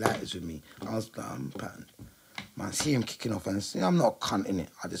have 2 lighters with me. I was like, I'm patterned. Man, see him kicking off and see, I'm not a cunt in it.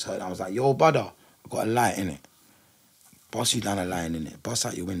 I just heard, I was like, yo, brother, I got a light in it. Bust you down a line in it. Bust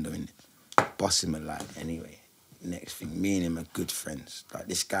out your window in it. Bust him a light anyway. Next thing, me and him are good friends. Like,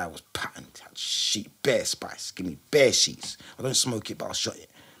 this guy was patterned, had bare spice, give me bare sheets. I don't smoke it, but I'll shot it.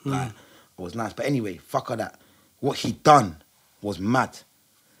 Like, it was nice. But anyway, fuck all that. What he done was mad.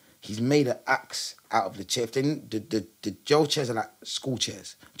 He's made an axe out of the chair. The jail chairs are like school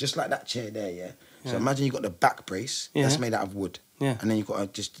chairs. Just like that chair there, yeah? So imagine you got the back brace, that's made out of wood. Yeah. And then you've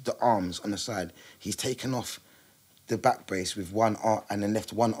got just the arms on the side. He's taken off the back brace with one arm and then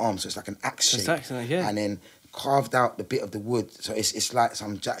left one arm, so it's like an axe shape. Exactly, yeah. And then carved out the bit of the wood, so it's like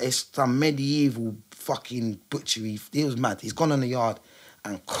some medieval fucking butchery. He was mad. He's gone on the yard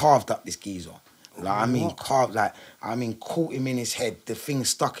and carved up this geezer. Like, I mean, caught him in his head. The thing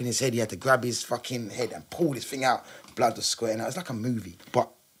stuck in his head. He had to grab his fucking head and pull this thing out. Blood was squirting out. It was like a movie. But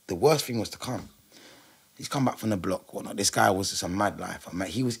the worst thing was to come. He's come back from the block, whatnot. This guy was just a mad life. What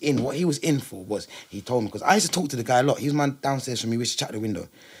he was in for was, he told me, because I used to talk to the guy a lot. He was man downstairs from me, we used to chat the window.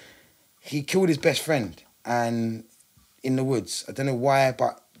 He killed his best friend and in the woods. I don't know why,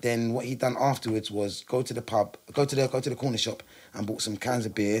 but then what he done afterwards was go to the pub, go to the corner shop and bought some cans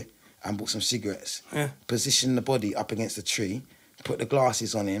of beer and bought some cigarettes. Yeah. Position the body up against a tree, put the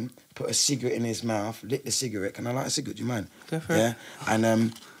glasses on him, put a cigarette in his mouth, lit the cigarette. Can I light a cigarette? Do you mind? Go for it.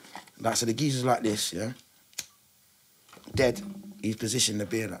 And like, so the geezer's like this, yeah? Dead. He's positioned the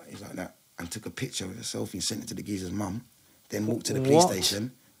beer like, he's like that, and took a picture with a selfie, sent it to the geezer's mum, then walked to the police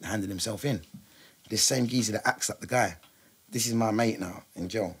station and handed himself in. This same geezer that axed up the guy. This is my mate now in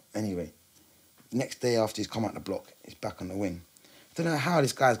jail. Anyway, next day after he's come out the block, he's back on the wing. I don't know how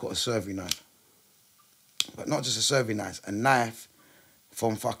this guy's got a survey knife. But not just a survey knife, a knife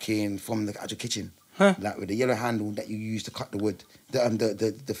from the actual kitchen. Huh? Like with the yellow handle that you use to cut the wood,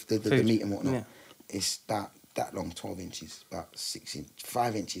 the meat and whatnot. Yeah. It's that long, 12 inches, about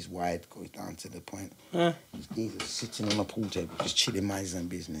 5 inches wide, goes down to the point. He's sitting on a pool table, just chilling, mind his own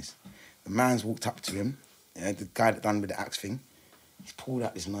business. The man's walked up to him, the guy that done with the axe thing. He's pulled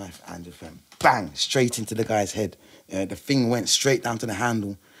out this knife and just went bang, straight into the guy's head. The thing went straight down to the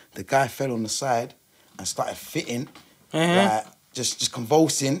handle. The guy fell on the side and started fitting, like, just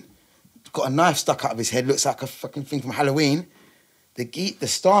convulsing. Got a knife stuck out of his head, looks like a fucking thing from Halloween. The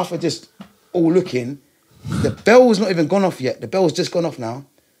staff are just all looking. The bell's not even gone off yet. The bell's just gone off now.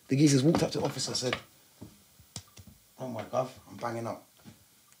 The geezer's walked up to the officer and said, "Oh my God, I'm banging up."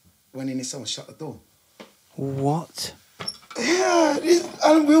 Went in and someone shut the door. What? Yeah,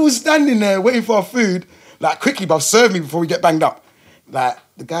 and we all standing there waiting for our food. Like, quickly, bruv, serve me before we get banged up. Like,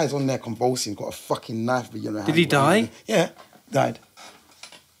 the guy's on there convulsing, got a fucking knife with yellow. Did he die? Yeah, died.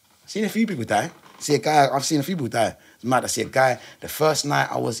 Seen a few people die. I've seen a few people die. It's mad. I see a guy, the first night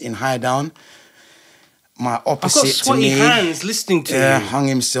I was in High Down, my I've opposite got sweaty to me, hands listening to you. hung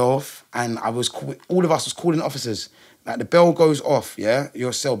himself, and all of us was calling officers. Like the bell goes off, yeah,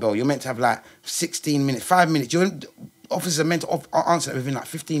 your cell bell. You're meant to have like 16 minutes, 5 minutes. Officers are meant to answer that within like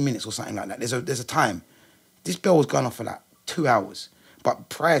 15 minutes or something like that. There's a time. This bell was going off for like 2 hours. But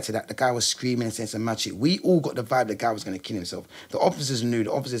prior to that, the guy was screaming and saying some mad shit. We all got the vibe the guy was going to kill himself. The officers knew.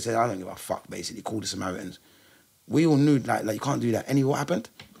 The officers said, I don't give a fuck, basically. Called the Samaritans. We all knew, like you can't do that. Anyway, what happened?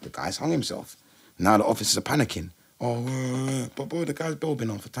 The guy's hung himself. Now the officers are panicking. Oh, but bro, the guy's bell been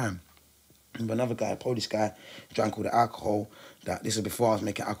on for time. And another guy, a Polish guy, drank all the alcohol. This was before I was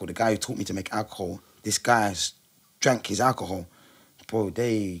making alcohol. The guy who taught me to make alcohol, this guy drank his alcohol. Bro,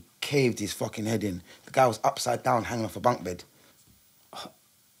 they caved his fucking head in. The guy was upside down, hanging off a bunk bed.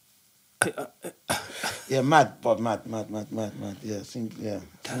 Yeah, mad. Yeah,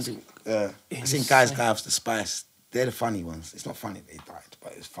 I seen guys go off the spice. They're the funny ones. It's not funny they died,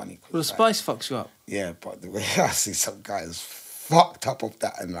 but it's funny. Well, the spice fucks you up. Yeah, but the way I see some guys fucked up off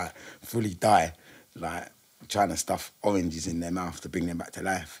that and like fully die, like trying to stuff oranges in their mouth to bring them back to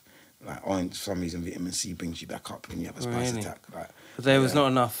life. Like orange, for some reason, vitamin C brings you back up when you have a spice attack. Like, but there was not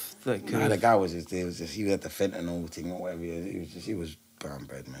enough that could. Nah, the guy was just he had the fentanyl thing or whatever. He was brown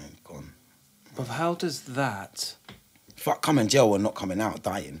bread, man, gone. But how does that? Fuck coming jail and not coming out,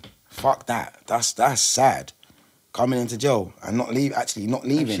 dying. Fuck that. That's sad. Coming into jail and not leaving. Actually not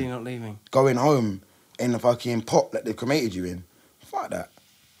leaving. Going home in the fucking pot that they cremated you in. Fuck that.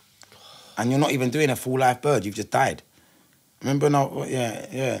 And you're not even doing a full life bird. You've just died. Remember now?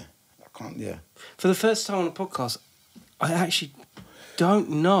 Yeah. I can't. Yeah. For the first time on a podcast, I actually don't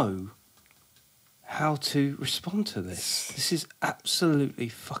know how to respond to this. This is absolutely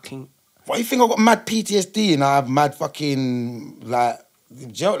fucking. What, you think I got mad PTSD and I have mad fucking like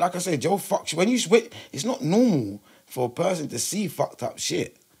Joe? Like I said, Joe fucks you. When you switch, it's not normal for a person to see fucked up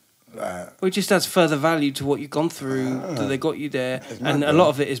shit. Well, it just adds further value to what you've gone through, that they got you there. And a lot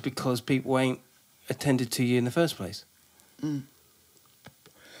of it is because people ain't attended to you in the first place. Mm.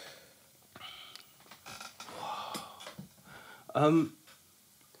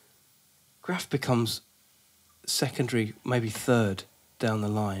 Graph becomes secondary, maybe third down the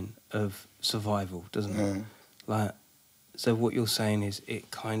line of survival, doesn't it? Like, so what you're saying is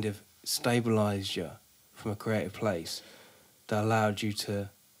it kind of stabilised you from a creative place that allowed you to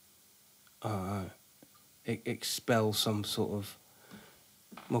expel some sort of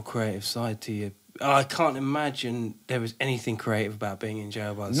more creative side to you. I can't imagine there was anything creative about being in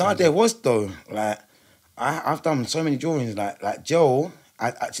jail by the No, there was though. Like, I've done so many drawings. Like Joe, I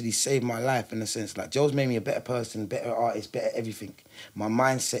actually saved my life in a sense. Like Joe's made me a better person, better artist, better everything. My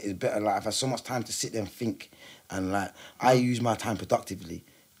mindset is better. Like I've had so much time to sit there and think, and like I use my time productively.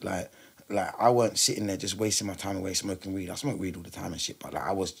 Like I weren't sitting there just wasting my time away smoking weed. I smoke weed all the time and shit, but like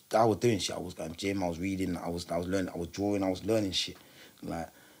I was doing shit. I was going to gym. I was reading. I was learning. I was drawing. I was learning shit. Like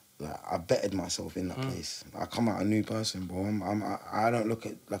I bettered myself in that place. I come out a new person, bro. I don't look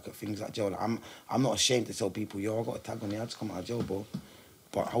at things like jail. Like, I'm not ashamed to tell people, yo, I got a tag on me. I just come out of jail, bro.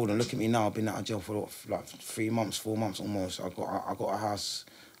 But hold on, look at me now. I've been out of jail for like 3 months, 4 months almost. I got a house.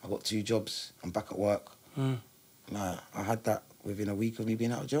 I got 2 jobs. I'm back at work. Like I had that within a week of me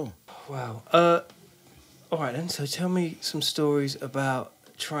being out of jail. Wow. All right then. So tell me some stories about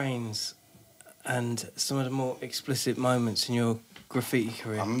trains and some of the more explicit moments in your graffiti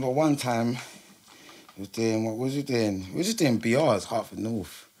career. I remember one time, what was we doing? We were just doing BRs, Hertford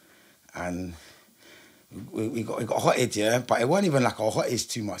North, and we got hottage, yeah, but it wasn't even like a hottage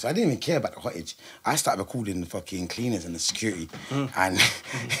too much. I didn't even care about the hottage. I started recording the fucking cleaners and the security, and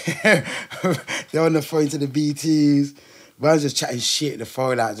they're on the phone to the BTs. I was just chatting shit, the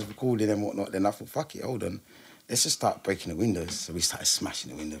phone out, just recording and whatnot. Then I thought, fuck it, hold on. Let's just start breaking the windows. So we started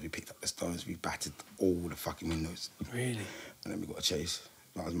smashing the windows. We picked up the stones. We battered all the fucking windows. Really? And then we got a chase.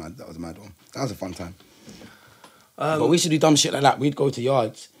 That was mad. That was a mad one. That was a fun time. But we used to do dumb shit like that. We'd go to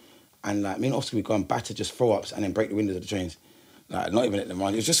yards and like me and Oscar would go and batter just throw-ups and then break the windows of the trains. Like not even let them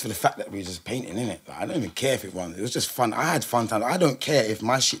run. It was just for the fact that we were just painting, innit? Like, I don't even care if it runs. It was just fun. I had fun time. I don't care if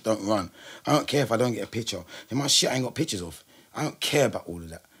my shit don't run. I don't care if I don't get a picture. If my shit I ain't got pictures of. I don't care about all of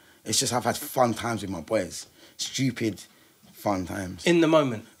that. It's just I've had fun times with my boys. Stupid, fun times. In the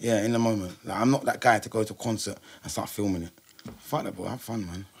moment? Yeah, in the moment. Like, I'm not that guy to go to a concert and start filming it. Fuck that, bro. Have fun,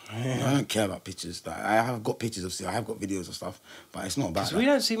 man. Yeah. I don't care about pictures. Like, I have got pictures of stuff. I have got videos of stuff, but it's not about that. We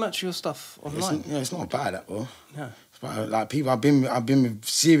don't see much of your stuff online. It's not about that, bro. No. It's about, like, people, I've been with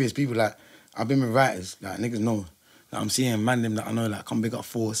serious people, like, I've been with writers, like, niggas know. Like, I'm seeing man them that I know, like, come big up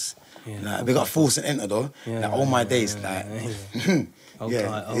Force. Yeah, like, big up Force and Enter, though. Yeah, like, all my days, like... Old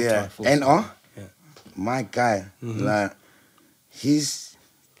Force. Enter, my guy, like, he's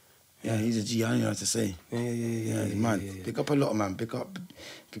Yeah, he's a G. I don't know what to say. Yeah, He's mad. Big up a lot, man. Big up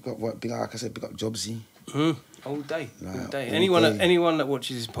what? Big up, like I said, big up Jobsy. All day, Like, all day. all Anyone that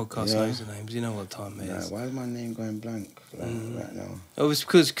watches this podcast Yeah. knows the names. You know what time it is. Why is my name going blank right now? Oh, it's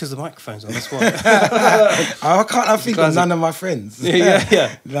because the microphone's on. That's why. I can't think of none of my friends.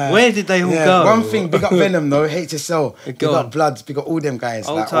 yeah. Like, Where did they all go? One thing, big up Venom though, HSL, big Go up on. Bloods, big up all them guys.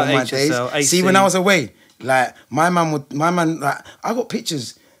 Old Like all tight my HSL, days. AC. See, when I was away, like my man, like I got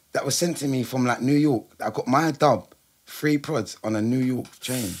pictures that were sent to me from like New York. I got my dub, 3 prods on a New York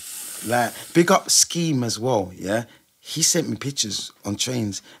train. Like big up Scheme as well. Yeah, he sent me pictures on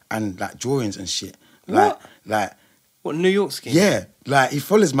trains and like drawings and shit. What, New York Scheme? Yeah, like he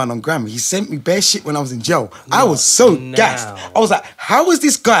follows man on Gram. He sent me bare shit when I was in jail. I was so gassed. I was like, how has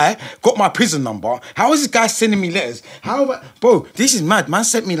this guy got my prison number? How is this guy sending me letters? Bro, this is mad. Man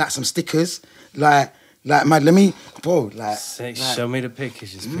sent me like some stickers. Like mad. Let me, bro. Show me the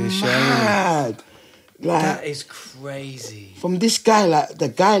pictures. Just show me. Mad. Like, That is crazy. from this guy, like the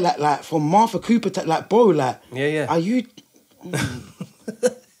guy, like from Martha Cooper, like bro, like. Yeah. Are you?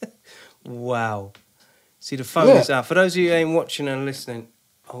 Wow. See, the phone is out. For those of you who ain't watching and listening,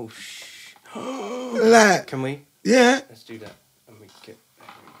 Like. Can we? Yeah. Let's do that. There we go.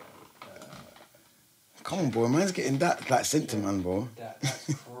 Come on, boy. Man's getting that like sent to man, bro.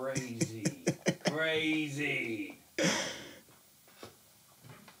 That's crazy. Crazy.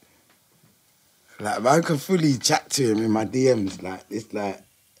 Like man can fully chat to him in my DMs. Like it's like.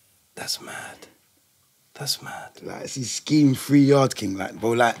 That's mad. That's mad. Like see Scheme 3 Yard King, like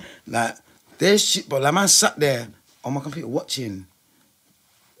bro, like there's shit, but like man sat there on my computer watching.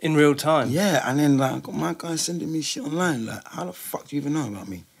 In real time. Yeah, and then like I got my guy sending me shit online. Like, how the fuck do you even know about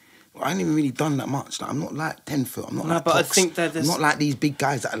me? Well, I ain't even really done that much. Like I'm not like 10 foot. I'm not No, like but I Tox. think that I'm not like these big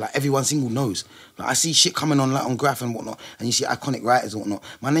guys that like everyone single knows. Like I see shit coming on like on Graph and whatnot, and you see iconic writers and whatnot.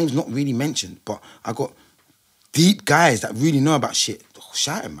 My name's not really mentioned, but I got deep guys that really know about shit.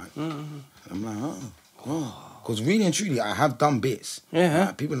 Shouting, man. I'm like, because really and truly, I have done bits. Yeah.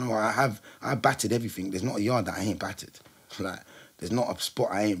 Like, people know I battered everything. There's not a yard that I ain't battered. Like, there's not a spot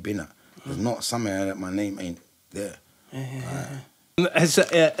I ain't been at. There's not somewhere that my name ain't there.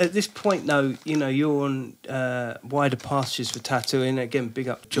 At this point, though, you know, you're on wider pastures for tattooing. Again, big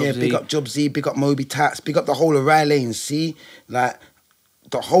up Jobsy. Yeah, big up Jobsy, big up Moby Tats, big up the whole of Rye Lanes. See? Like,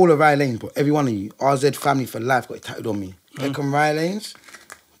 the whole of Rye Lanes, but every one of you, RZ Family for Life, got it tattooed on me. Peckham Rye Lanes,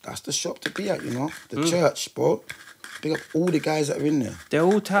 that's the shop to be at, you know? The church, bro. Big up all the guys that are in there. They're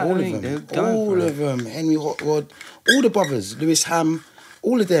all tattooing. All of them. Henry Hot Rod, all the brothers, Lewis Ham,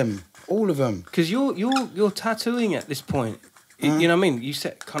 all of them. Because you're tattooing at this point. You know what I mean? You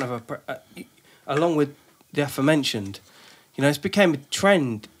set kind of along with the aforementioned, you know, it's became a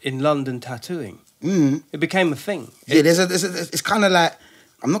trend in London tattooing. It became a thing. Yeah, it's kind of like,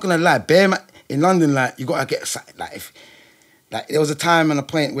 I'm not gonna lie, in London, like you gotta get like there was a time and a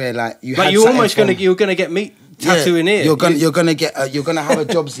point where like you. But had you're gonna get me tattooing here. You're gonna have a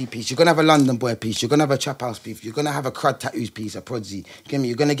Jobsy piece. You're gonna have a London Boy piece. You're gonna have a Trap House piece. You're gonna have a Crud Tattooist piece, a Prodsy.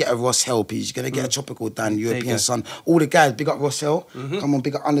 You're gonna get a Ross Hell piece. You're gonna get a Tropical Dan, European Sun. All the guys, big up Ross Hell. Come on,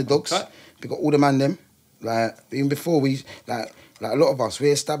 big up Underdogs. Okay. Big up all the man them. Like even before we like a lot of us, we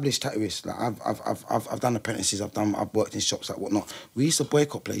established tattooists. Like I've done apprentices. I've worked in shops like whatnot. We used to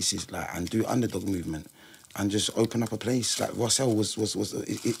boycott places like and do underdog movement. And just open up a place like Rossell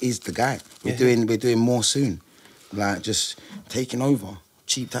is the guy. We're doing more soon, like just taking over.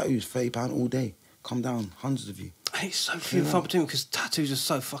 Cheap tattoos, £30 all day. Come down, hundreds of you. And it's so few and far between because tattoos are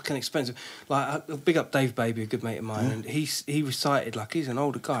so fucking expensive. Like, big up Dave Baby, a good mate of mine, and he recited, like, he's an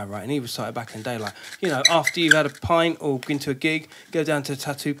older guy, right? And he recited back in the day, like, you know, after you've had a pint or been to a gig, go down to a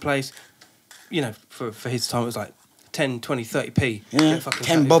tattoo place, you know, for his time, it was like 10, 20, 30p. Yeah,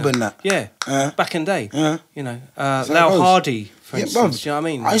 10 bob and that. Yeah, back in the day. Yeah. You know, Lau Hardy, for instance, do you know what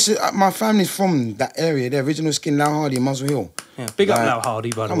I mean? My family's from that area, the original skin, Lau Hardy, Muswell Hill. Yeah, big up Lau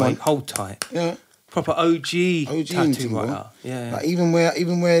Hardy, by the way. Hold tight. Yeah. Proper OG tattoo writer. Yeah. Like even where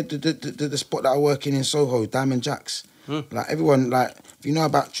the spot that I work in Soho, Diamond Jacks. Like everyone, like if you know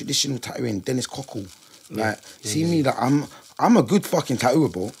about traditional tattooing, Dennis Cockle. Like me, like I'm a good fucking tattooer,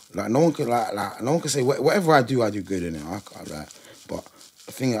 bro. Like no one could say whatever I do good in it. But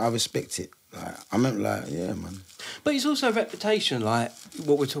the thing I respect it. Like I meant like yeah, man. But it's also a reputation. Like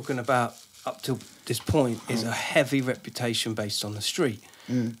what we're talking about up to this point is a heavy reputation based on the street.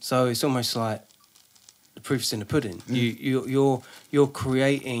 So it's almost like the proof's in the pudding. You're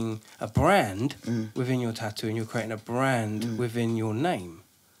creating a brand within your tattoo, and you're creating a brand within your name.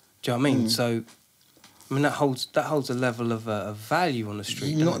 Do you know what I mean? So, I mean that holds a level of value on the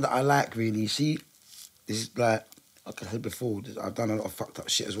street. Not that I like really. See, it's like like I said before, I've done a lot of fucked up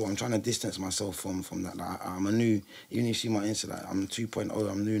shit as well. I'm trying to distance myself from that. Like, I'm a new, even if you see my Insta, like, I'm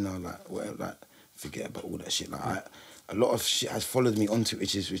 2.0, I'm new now, like, whatever, like, forget about all that shit. Like, a lot of shit has followed me onto it,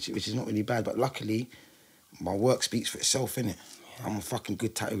 which is not really bad, but luckily, my work speaks for itself, innit? Yeah. I'm a fucking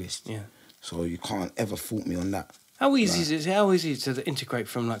good tattooist. Yeah. So you can't ever fault me on that. How easy is it? How easy is it to integrate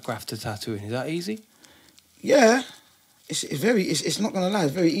from like graph to tattooing? Is that easy? Yeah. It's not gonna lie,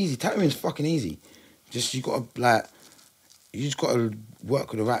 it's very easy. Tattooing's fucking easy. Just you just gotta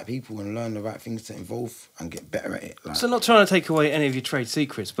work with the right people and learn the right things to involve and get better at it. Like, so not trying to take away any of your trade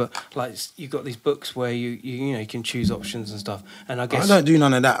secrets, but like you've got these books where you can choose options and stuff. And I guess I don't do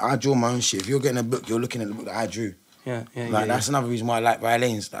none of that. I draw my own shit. If you're getting a book, you're looking at the book that I drew. Yeah. That's another reason why I like Rye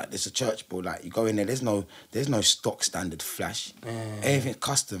Lanes. Like, it's a church, bro. Like, you go in there, there's no stock standard flash. Everything's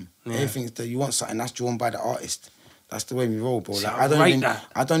custom. Everything's you want something that's drawn by the artist. That's the way we roll, bro. Like,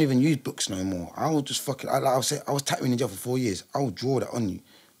 I don't even use books no more. I will just fucking, like I was tattooing in jail for 4 years. I will draw that on you.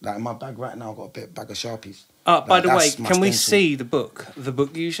 Like, in my bag right now, I've got a bag of Sharpies. By the way, can we see the book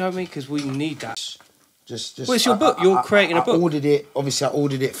you showed me? Because we need that. Well, it's your book. You're creating a book. I ordered it. Obviously, I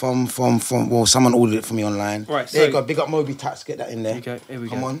ordered it from. Well, someone ordered it for me online. Right. There you go. Big up Moby Tats. Get that in there. Here we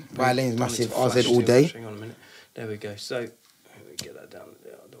go. Come on. Rye Lane's massive. RZ all day. Hang on a minute. There we go. So, let me get that down. I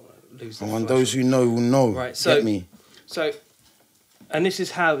don't want to lose that. And those who know will know. Right. So, get me. So, and this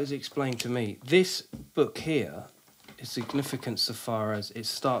is how it was explained to me. This book here is significant so far as it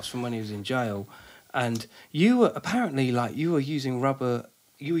starts from when he was in jail, and you were apparently you were using rubber.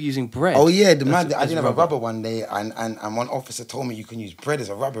 You were using bread. Oh yeah, I didn't have a rubber one day, and one officer told me you can use bread as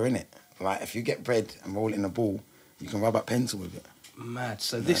a rubber, innit? Like, if you get bread and roll it in a ball, you can rub up pencil with it. Mad.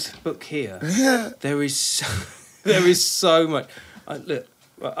 So this book here, there is so much. Look,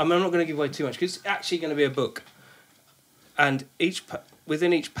 I'm not going to give away too much because it's actually going to be a book, and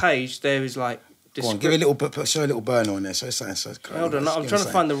within each page there is like. Go on, give a show a little burner on there. So it's hold on, I'm trying to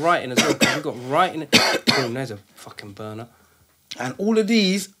find the writing as well. Because we've got writing. Boom, there's a fucking burner. And all of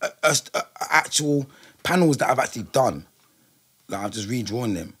these are actual panels that I've actually done. Like, I've just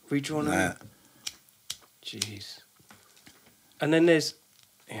redrawn them. Redrawn them? Jeez. And then there's...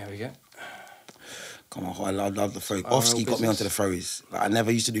 Here we go. Come on, I love the throw. Ofsky got me onto the throws. Like, I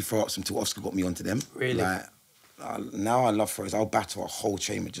never used to do throw-ups until Ofsky got me onto them. Really? Like, now I love throws. I'll battle a whole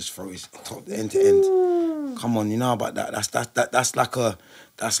train with just throws, top end to end. Come on, you know about that. That's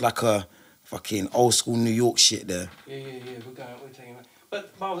like a fucking old school New York shit there. Yeah. We're taking that.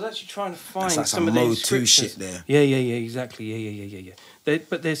 But I was actually trying to find like some of the inscriptions. shit there. Yeah, exactly. Yeah.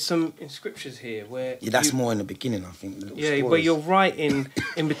 But there's some inscriptions here where... Yeah, that's more in the beginning, I think. Yeah, where you're writing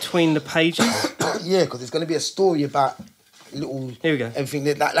in between the pages. Yeah, because there's going to be a story about little... Here we go. Everything.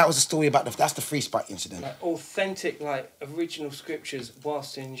 That was a story about... That's the free spike incident. Like authentic, original scriptures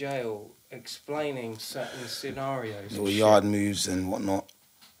whilst in jail, explaining certain scenarios. Little yard moves and whatnot.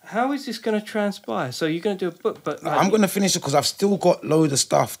 How is this going to transpire? So you're going to do a book, but... I'm going to finish it because I've still got loads of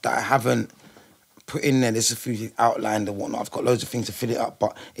stuff that I haven't put in there. There's a few outlined and whatnot. I've got loads of things to fill it up,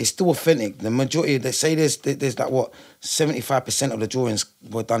 but it's still authentic. The majority, they say there's like, 75% of the drawings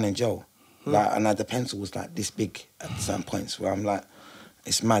were done in jail. And the pencil was like this big at certain points where I'm like,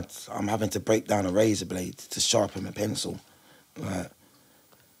 it's mad. I'm having to break down a razor blade to sharpen a pencil.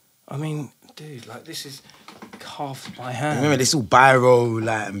 I mean, dude, this is carved by hand. Remember, this all biro,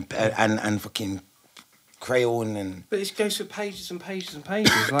 and fucking crayon and... But it goes for pages and pages and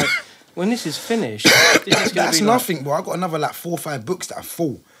pages. When this is finished, this is going to be... That's nothing, bro. I've got another 4 or 5 books that are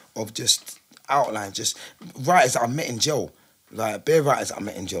full of just outlines, just writers that I met in jail. Bare writers that I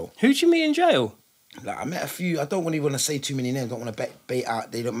met in jail. Who'd you meet in jail? I met a few. I don't really want to say too many names. Don't want to bait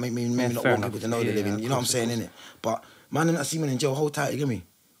out. They don't maybe not want people to know they're living. You know what I'm saying, innit? But man, I'm not seeing in jail. Hold tight, you get me?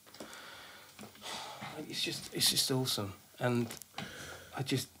 It's just awesome, and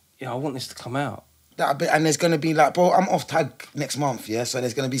I want this to come out. And there's gonna be bro, I'm off tag next month, yeah. So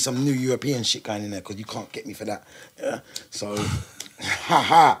there's gonna be some new European shit going in there because you can't get me for that. Yeah. So,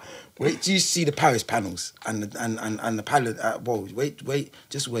 wait till you see the Paris panels and the palette. Whoa, wait,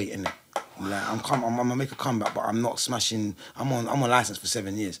 just wait, innit? I'm gonna make a comeback, but I'm not smashing. I'm on license for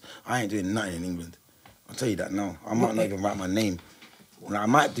 7 years. I ain't doing nothing in England. I'll tell you that now. I might not even write my name. I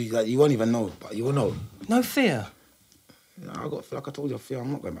might do that. You won't even know, but you will know. No fear. I got, like I told you, I fear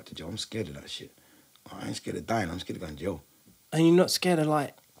I'm not going back to jail. I'm scared of that shit. I ain't scared of dying. I'm scared of going to jail. And you're not scared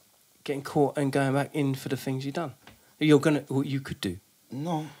of getting caught and going back in for the things you've done? You're gonna, what you could do?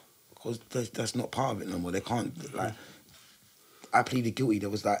 No, because that's not part of it no more. They can't I pleaded guilty.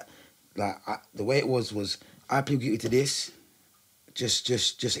 There was the way it was I plead guilty to this. Just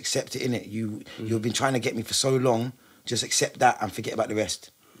accept it, innit? You've been trying to get me for so long. Just accept that and forget about the rest.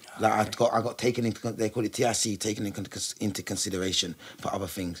 Like I got taken into, they call it TIC, taken into consideration for other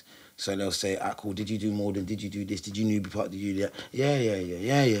things. So they'll say, "Ah, cool. Did you do more than? Did you do this? Did you be part? Did you do that? Yeah.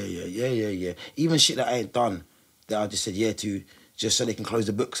 Even shit that I ain't done, that I just said yeah to, just so they can close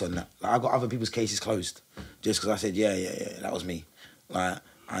the books on that. Like I got other people's cases closed, just because I said yeah, that was me. Like,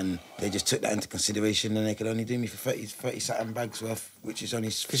 and they just took that into consideration, and they could only do me for 30 something bags worth, which is only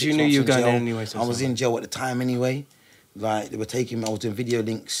 'Cause you knew you were going in anyway. I was in jail at the time anyway. Like they were taking me. I was doing video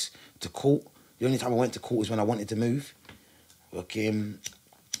links to court. The only time I went to court was when I wanted to move.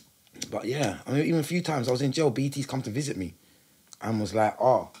 But yeah, I mean, even a few times I was in jail, BT's come to visit me and was like,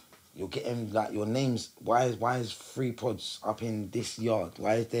 "Oh, you're getting like your name's, why is 3 Prods up in this yard?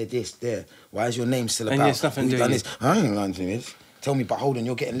 Why is there this there? Why is your name still about? And there's nothing Who's doing done it. this?" I ain't lying to this. Tell me, but hold on,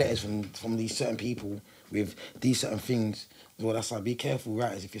 you're getting letters from these certain people with these certain things. Well, that's like, be careful,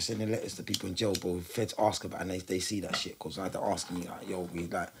 right? As if you're sending letters to people in jail, bro. Feds ask about it and they see that shit, because like, they're asking me like, "Yo, we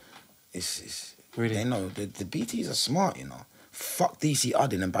like, it's Really? They know the BTs are smart, you know. Fuck DC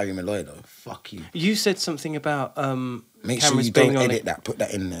Uddin and Barry Malloy though. Fuck you. You said something about Make sure cameras you being don't on edit it. that. Put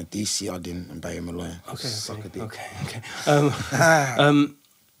that in there. DC Uddin and Barry Malloy. Suck a dick. Okay.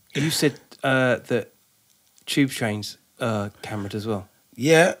 You said that tube trains are cameraed as well.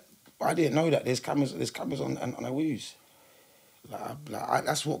 Yeah, but I didn't know that. There's cameras on a wheels.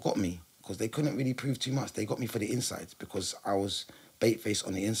 That's what got me, because they couldn't really prove too much. They got me for the inside because I was bait faced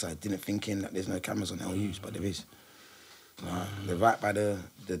on the inside, didn't thinking that there's no cameras on LUs, but there is. They're right by the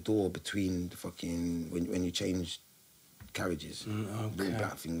door between the fucking when you change carriages. Little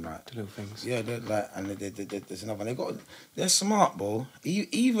black thing, like The little things. Yeah, they're like, and there's another one. They're smart, bro.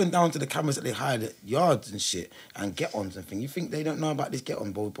 Even down to the cameras that they hide at yards and shit and get-ons and things. You think they don't know about this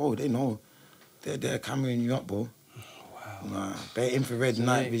get-on, bro? Bro, they know. They're cameraing you up, bro. Wow. They're infrared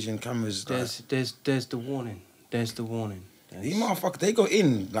night vision cameras. There's the warning. There's the warning. These motherfuckers, they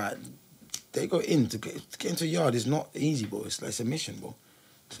go in to get into a yard is not easy, bro. It's a mission, bro.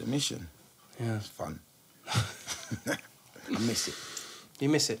 It's a mission. Yeah. It's fun. I miss it. You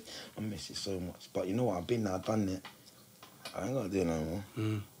miss it? I miss it so much. But you know what? I've been there, I've done it. I ain't got to do it no more.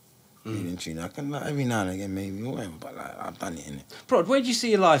 Being tune. I can, like, every now and again, maybe, whatever, but like, I've done it, innit? Prod, where do you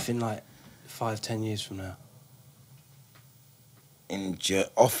see your life in like 5-10 years from now?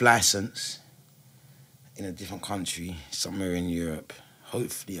 Off license, in a different country, somewhere in Europe.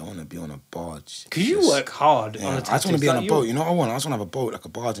 Hopefully, I want to be on a barge. Because you work hard on a I tattoo. just want to be on a boat. You know what I want? I just want to have a boat, like a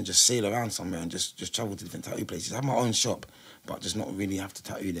barge, and just sail around somewhere and just travel to different tattoo places. Have my own shop, but just not really have to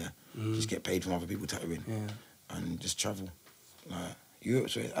tattoo there. Just get paid from other people tattooing. Yeah. And just travel. Like,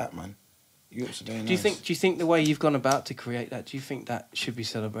 Europe's where it's at, man. Europe's very nice. Do you think the way you've gone about to create that, do you think that should be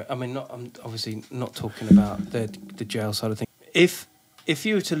celebrated? I mean, I'm obviously not talking about the jail side of things. If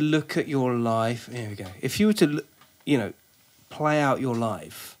you were to look at your life, here we go. If you were to, play out your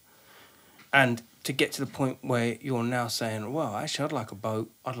life, and to get to the point where you're now saying, well, actually, I'd like a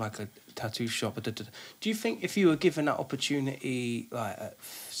boat, I'd like a tattoo shop. Do you think if you were given that opportunity, like at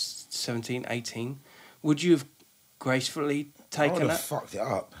 17, 18, would you have gracefully taken I would that? have fucked it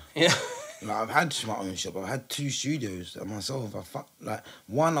up. Yeah. Like, I've had my own shop. I've had 2 studios myself.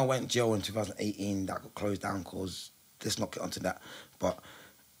 One, I went jail in 2018 that got closed down because, let's not get onto that. But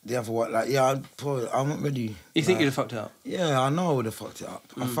the other one, I'm not ready. You think you'd have fucked it up? Yeah, I know I would have fucked it up.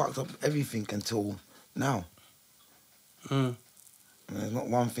 I fucked up everything until now. And there's not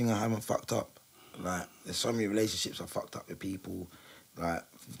one thing I haven't fucked up. Like, there's so many relationships I fucked up with people. Like,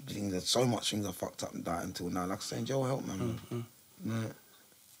 there's so much things I fucked up until now. Like I said, Joe, help, man.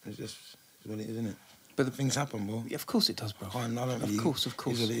 It's just what it is, isn't it? But the things happen, bro. Yeah, of course it does, bro. Of course. It's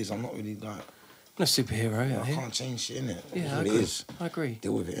what it is. I'm not really like... I'm a superhero, I can't change shit, innit? Yeah, I agree. It is. I agree.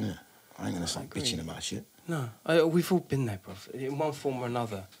 Deal with it, innit? I ain't gonna start bitching about shit. No, we've all been there, bro. In one form or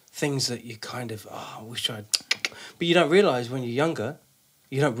another. Things that you kind of, I wish I'd... But you don't realise when you're younger.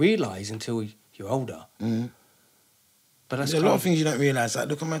 You don't realise until you're older. But that's There's a lot of things you don't realise. Like,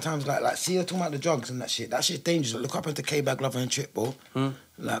 look at my times, see, you're talking about the drugs and that shit. That shit's dangerous. Like, look up into K-Bag, Lover and Trip, bro.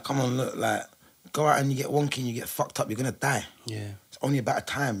 Like, come on, look, like, go out and you get wonky and you get fucked up, you're gonna die. Yeah. It's only about a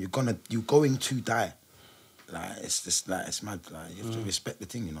time. You're going to die. Like, it's just, like, it's mad. Like, you have to respect the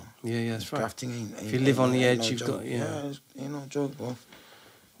thing, you know? Yeah, that's right. Grafting ain't if you live on the edge, no you've joke. got, Yeah, ain't no joke, bro.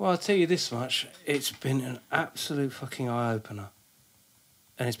 Well, I'll tell you this much. It's been an absolute fucking eye-opener.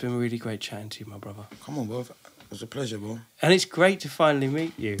 And it's been really great chatting to you, my brother. Come on, bro. It was a pleasure, bro. And it's great to finally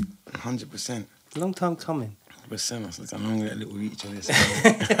meet you. 100%. Long time coming. 100%. I said, I'm gonna get a little reach on this.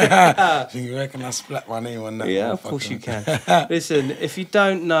 You reckon I splat my name on that? Yeah, of course you can. Listen, if you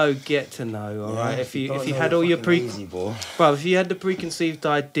don't know, get to know. All right. If you had all your if you had the preconceived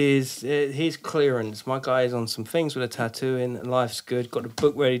ideas, here's clearance. My guy is on some things with a tattooing. Life's good. Got the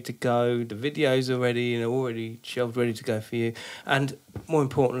book ready to go. The videos are ready, already shelved, ready to go for you. And more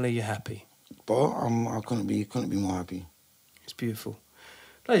importantly, you're happy. But I couldn't be more happy. It's beautiful.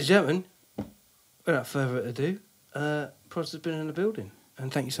 Ladies and gentlemen, without further ado, Prods has been in the building.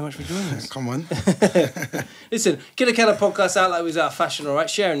 And thank you so much for joining us. Come on. Listen, Killa Kela podcast out like it was out of fashion, all right?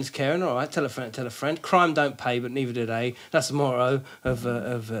 Sharing is caring, all right? Tell a friend. Crime don't pay, but neither do they. That's the motto of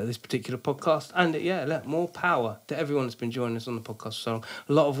this particular podcast. And more power to everyone that's been joining us on the podcast for so long.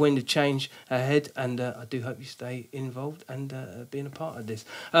 A lot of wind of change ahead, and I do hope you stay involved and being a part of this.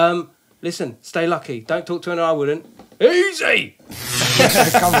 Listen, stay lucky. Don't talk to anyone I wouldn't. Easy!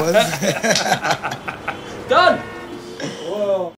 Come on. Done!